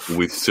American waffle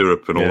with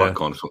syrup and all that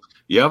kind of stuff.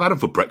 Yeah, I've had them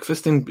for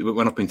breakfast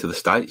when I've been to the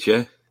States.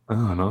 Yeah.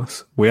 Oh,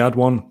 nice. We had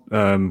one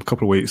a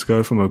couple of weeks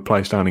ago from a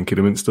place down in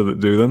Kidderminster that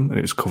do them, and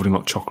it was covered in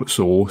like chocolate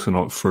sauce and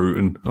like fruit,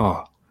 and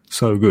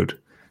so good.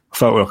 I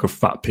felt like a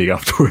fat pig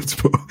afterwards,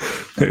 but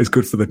it was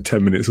good for the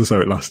 10 minutes or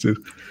so it lasted.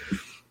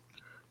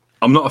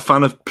 I'm not a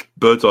fan of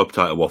bird's eye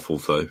potato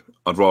waffles, though.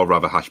 I'd rather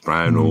have a hash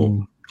brown or,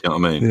 you know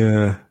what I mean?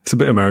 Yeah, it's a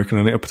bit American,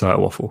 isn't it, a potato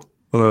waffle?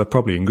 Although they're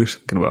probably English,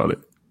 thinking about it.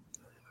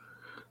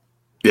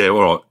 Yeah,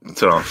 all right.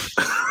 Ta-ra.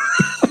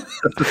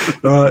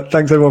 All right,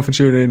 thanks everyone for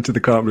tuning in to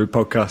the Can't Blue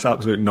podcast.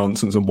 Absolute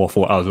nonsense and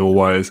waffle as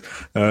always.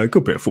 A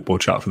good bit of football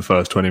chat for the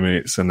first 20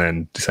 minutes and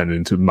then descending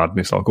into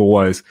madness like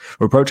always.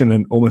 We're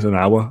approaching almost an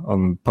hour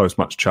on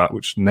post-match chat,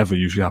 which never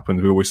usually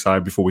happens. We always say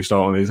before we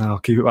start on these, I'll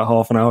keep it about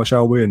half an hour,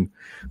 shall we? And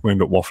we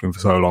end up waffling for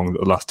so long that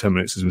the last 10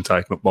 minutes has been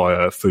taken up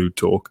by food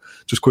talk.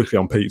 Just quickly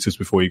on pizzas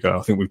before you go.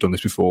 I think we've done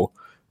this before.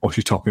 What's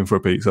your topping for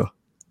a pizza?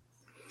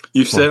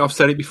 I've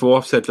said it before.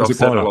 I've said I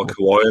like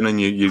Hawaiian,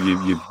 and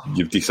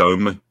you've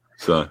disowned me.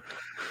 So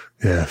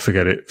yeah,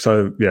 forget it.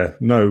 So yeah,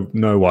 no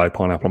way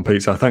pineapple on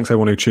pizza. Thanks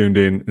everyone who tuned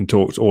in and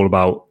talked all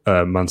about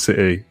Man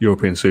City,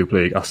 European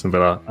Super League, Aston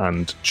Villa,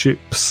 and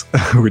chips.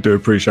 We do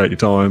appreciate your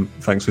time.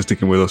 Thanks for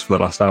sticking with us for the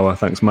last hour.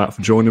 Thanks Matt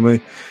for joining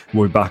me.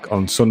 We'll be back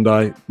on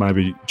Sunday.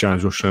 Maybe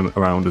James Rushton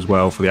around as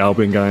well for the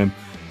Albion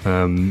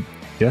game.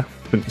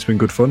 It's been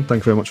good fun.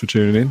 Thank you very much for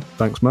tuning in.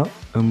 Thanks Matt,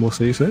 and we'll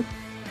see you soon.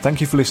 Thank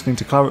you for listening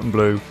to Claret and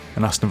Blue,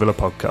 an Aston Villa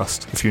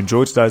podcast. If you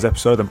enjoyed today's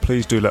episode, then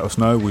please do let us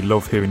know. We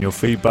love hearing your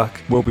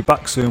feedback. We'll be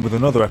back soon with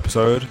another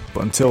episode,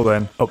 but until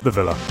then, up the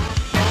Villa.